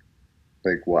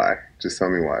 Like, why? Just tell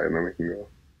me why, and then we can go.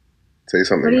 Say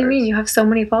something. What do you nice. mean? You have so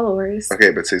many followers.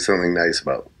 Okay, but say something nice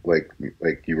about, like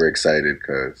you were excited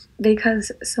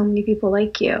because so many people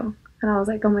like you. And I was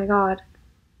like, oh my God.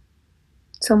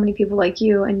 So many people like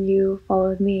you, and you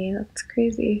followed me. That's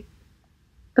crazy.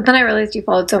 But then I realized you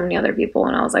followed so many other people,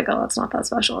 and I was like, oh, that's not that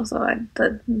special. So I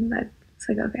was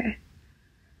like, okay.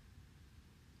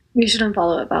 You should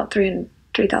unfollow about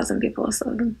 3,000 people.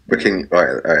 So. But can you, all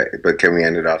right. But can we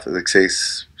end it off with, like, say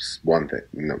one thing,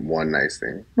 one nice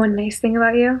thing? One nice thing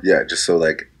about you? Yeah, just so,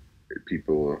 like,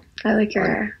 people. I like your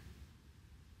hair.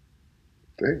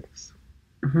 Thanks.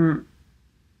 Mm-hmm.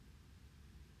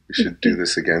 We should do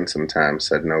this again sometime.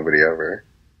 Said nobody ever.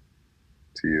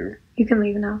 To you. You can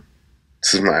leave now.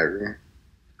 This is my room.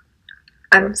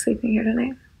 I'm sleeping here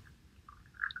tonight.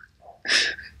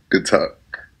 Good talk.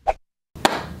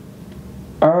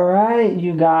 Alright,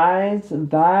 you guys,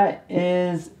 that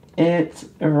is it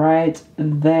right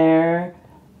there.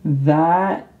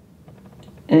 That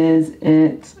is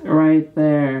it right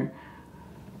there.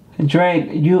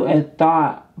 Drake, you a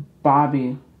thought,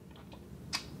 Bobbi.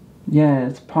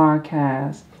 Yes,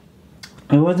 podcast.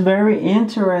 It was very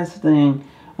interesting.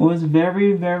 It was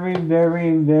very, very,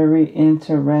 very, very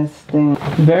interesting.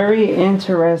 Very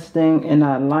interesting, and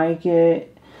I like it.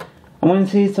 I want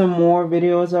to see some more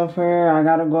videos of her. I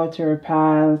gotta go to her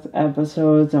past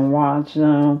episodes and watch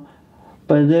them.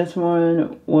 But this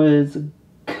one was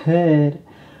good.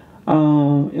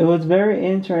 It was very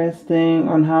interesting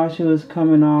on how she was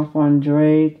coming off on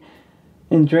Drake.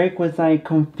 And Drake was like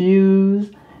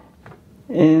confused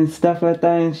and stuff like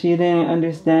that. And she didn't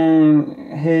understand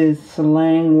his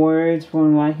slang words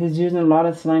from, like, he's using a lot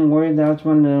of slang words that was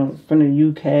from the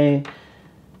UK.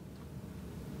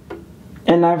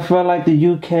 And I feel like the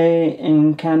UK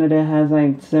and Canada has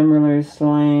like similar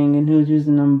slang, and he was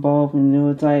using them both, and it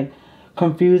was like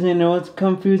confusing. It was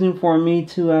confusing for me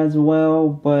too as well.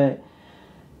 But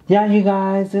yeah, you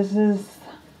guys, this is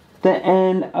the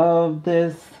end of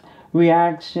this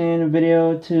reaction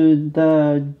video to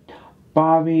the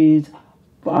Bobbi's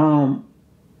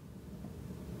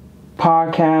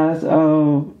podcast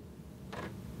of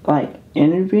like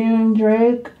interviewing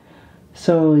Drake.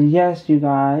 So yes, you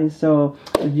guys, so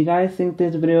if you guys think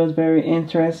this video is very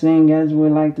interesting, you guys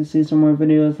would like to see some more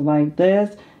videos like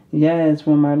this, yes,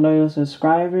 for my loyal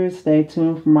subscribers, stay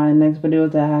tuned for my next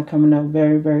videos that I have coming up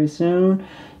very, very soon.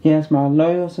 Yes, my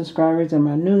loyal subscribers and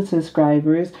my new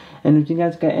subscribers. And if you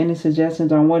guys got any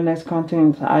suggestions on what next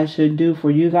content I should do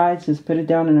for you guys, just put it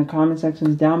down in the comment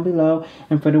sections down below.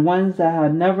 And for the ones that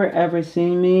have never ever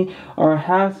seen me or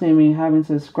have seen me, haven't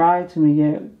subscribed to me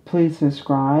yet, please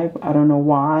subscribe. I don't know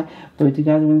why, but if you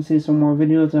guys want to see some more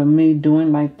videos of me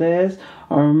doing like this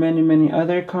or many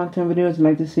other content videos you'd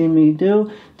like to see me do,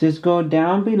 just go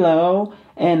down below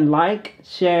and like,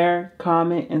 share,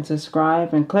 comment, and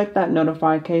subscribe, and click that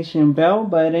notification bell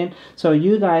button so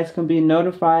you guys can be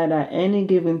notified at any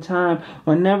given time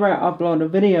whenever I upload a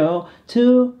video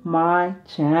to my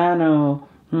channel.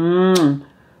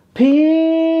 Peace.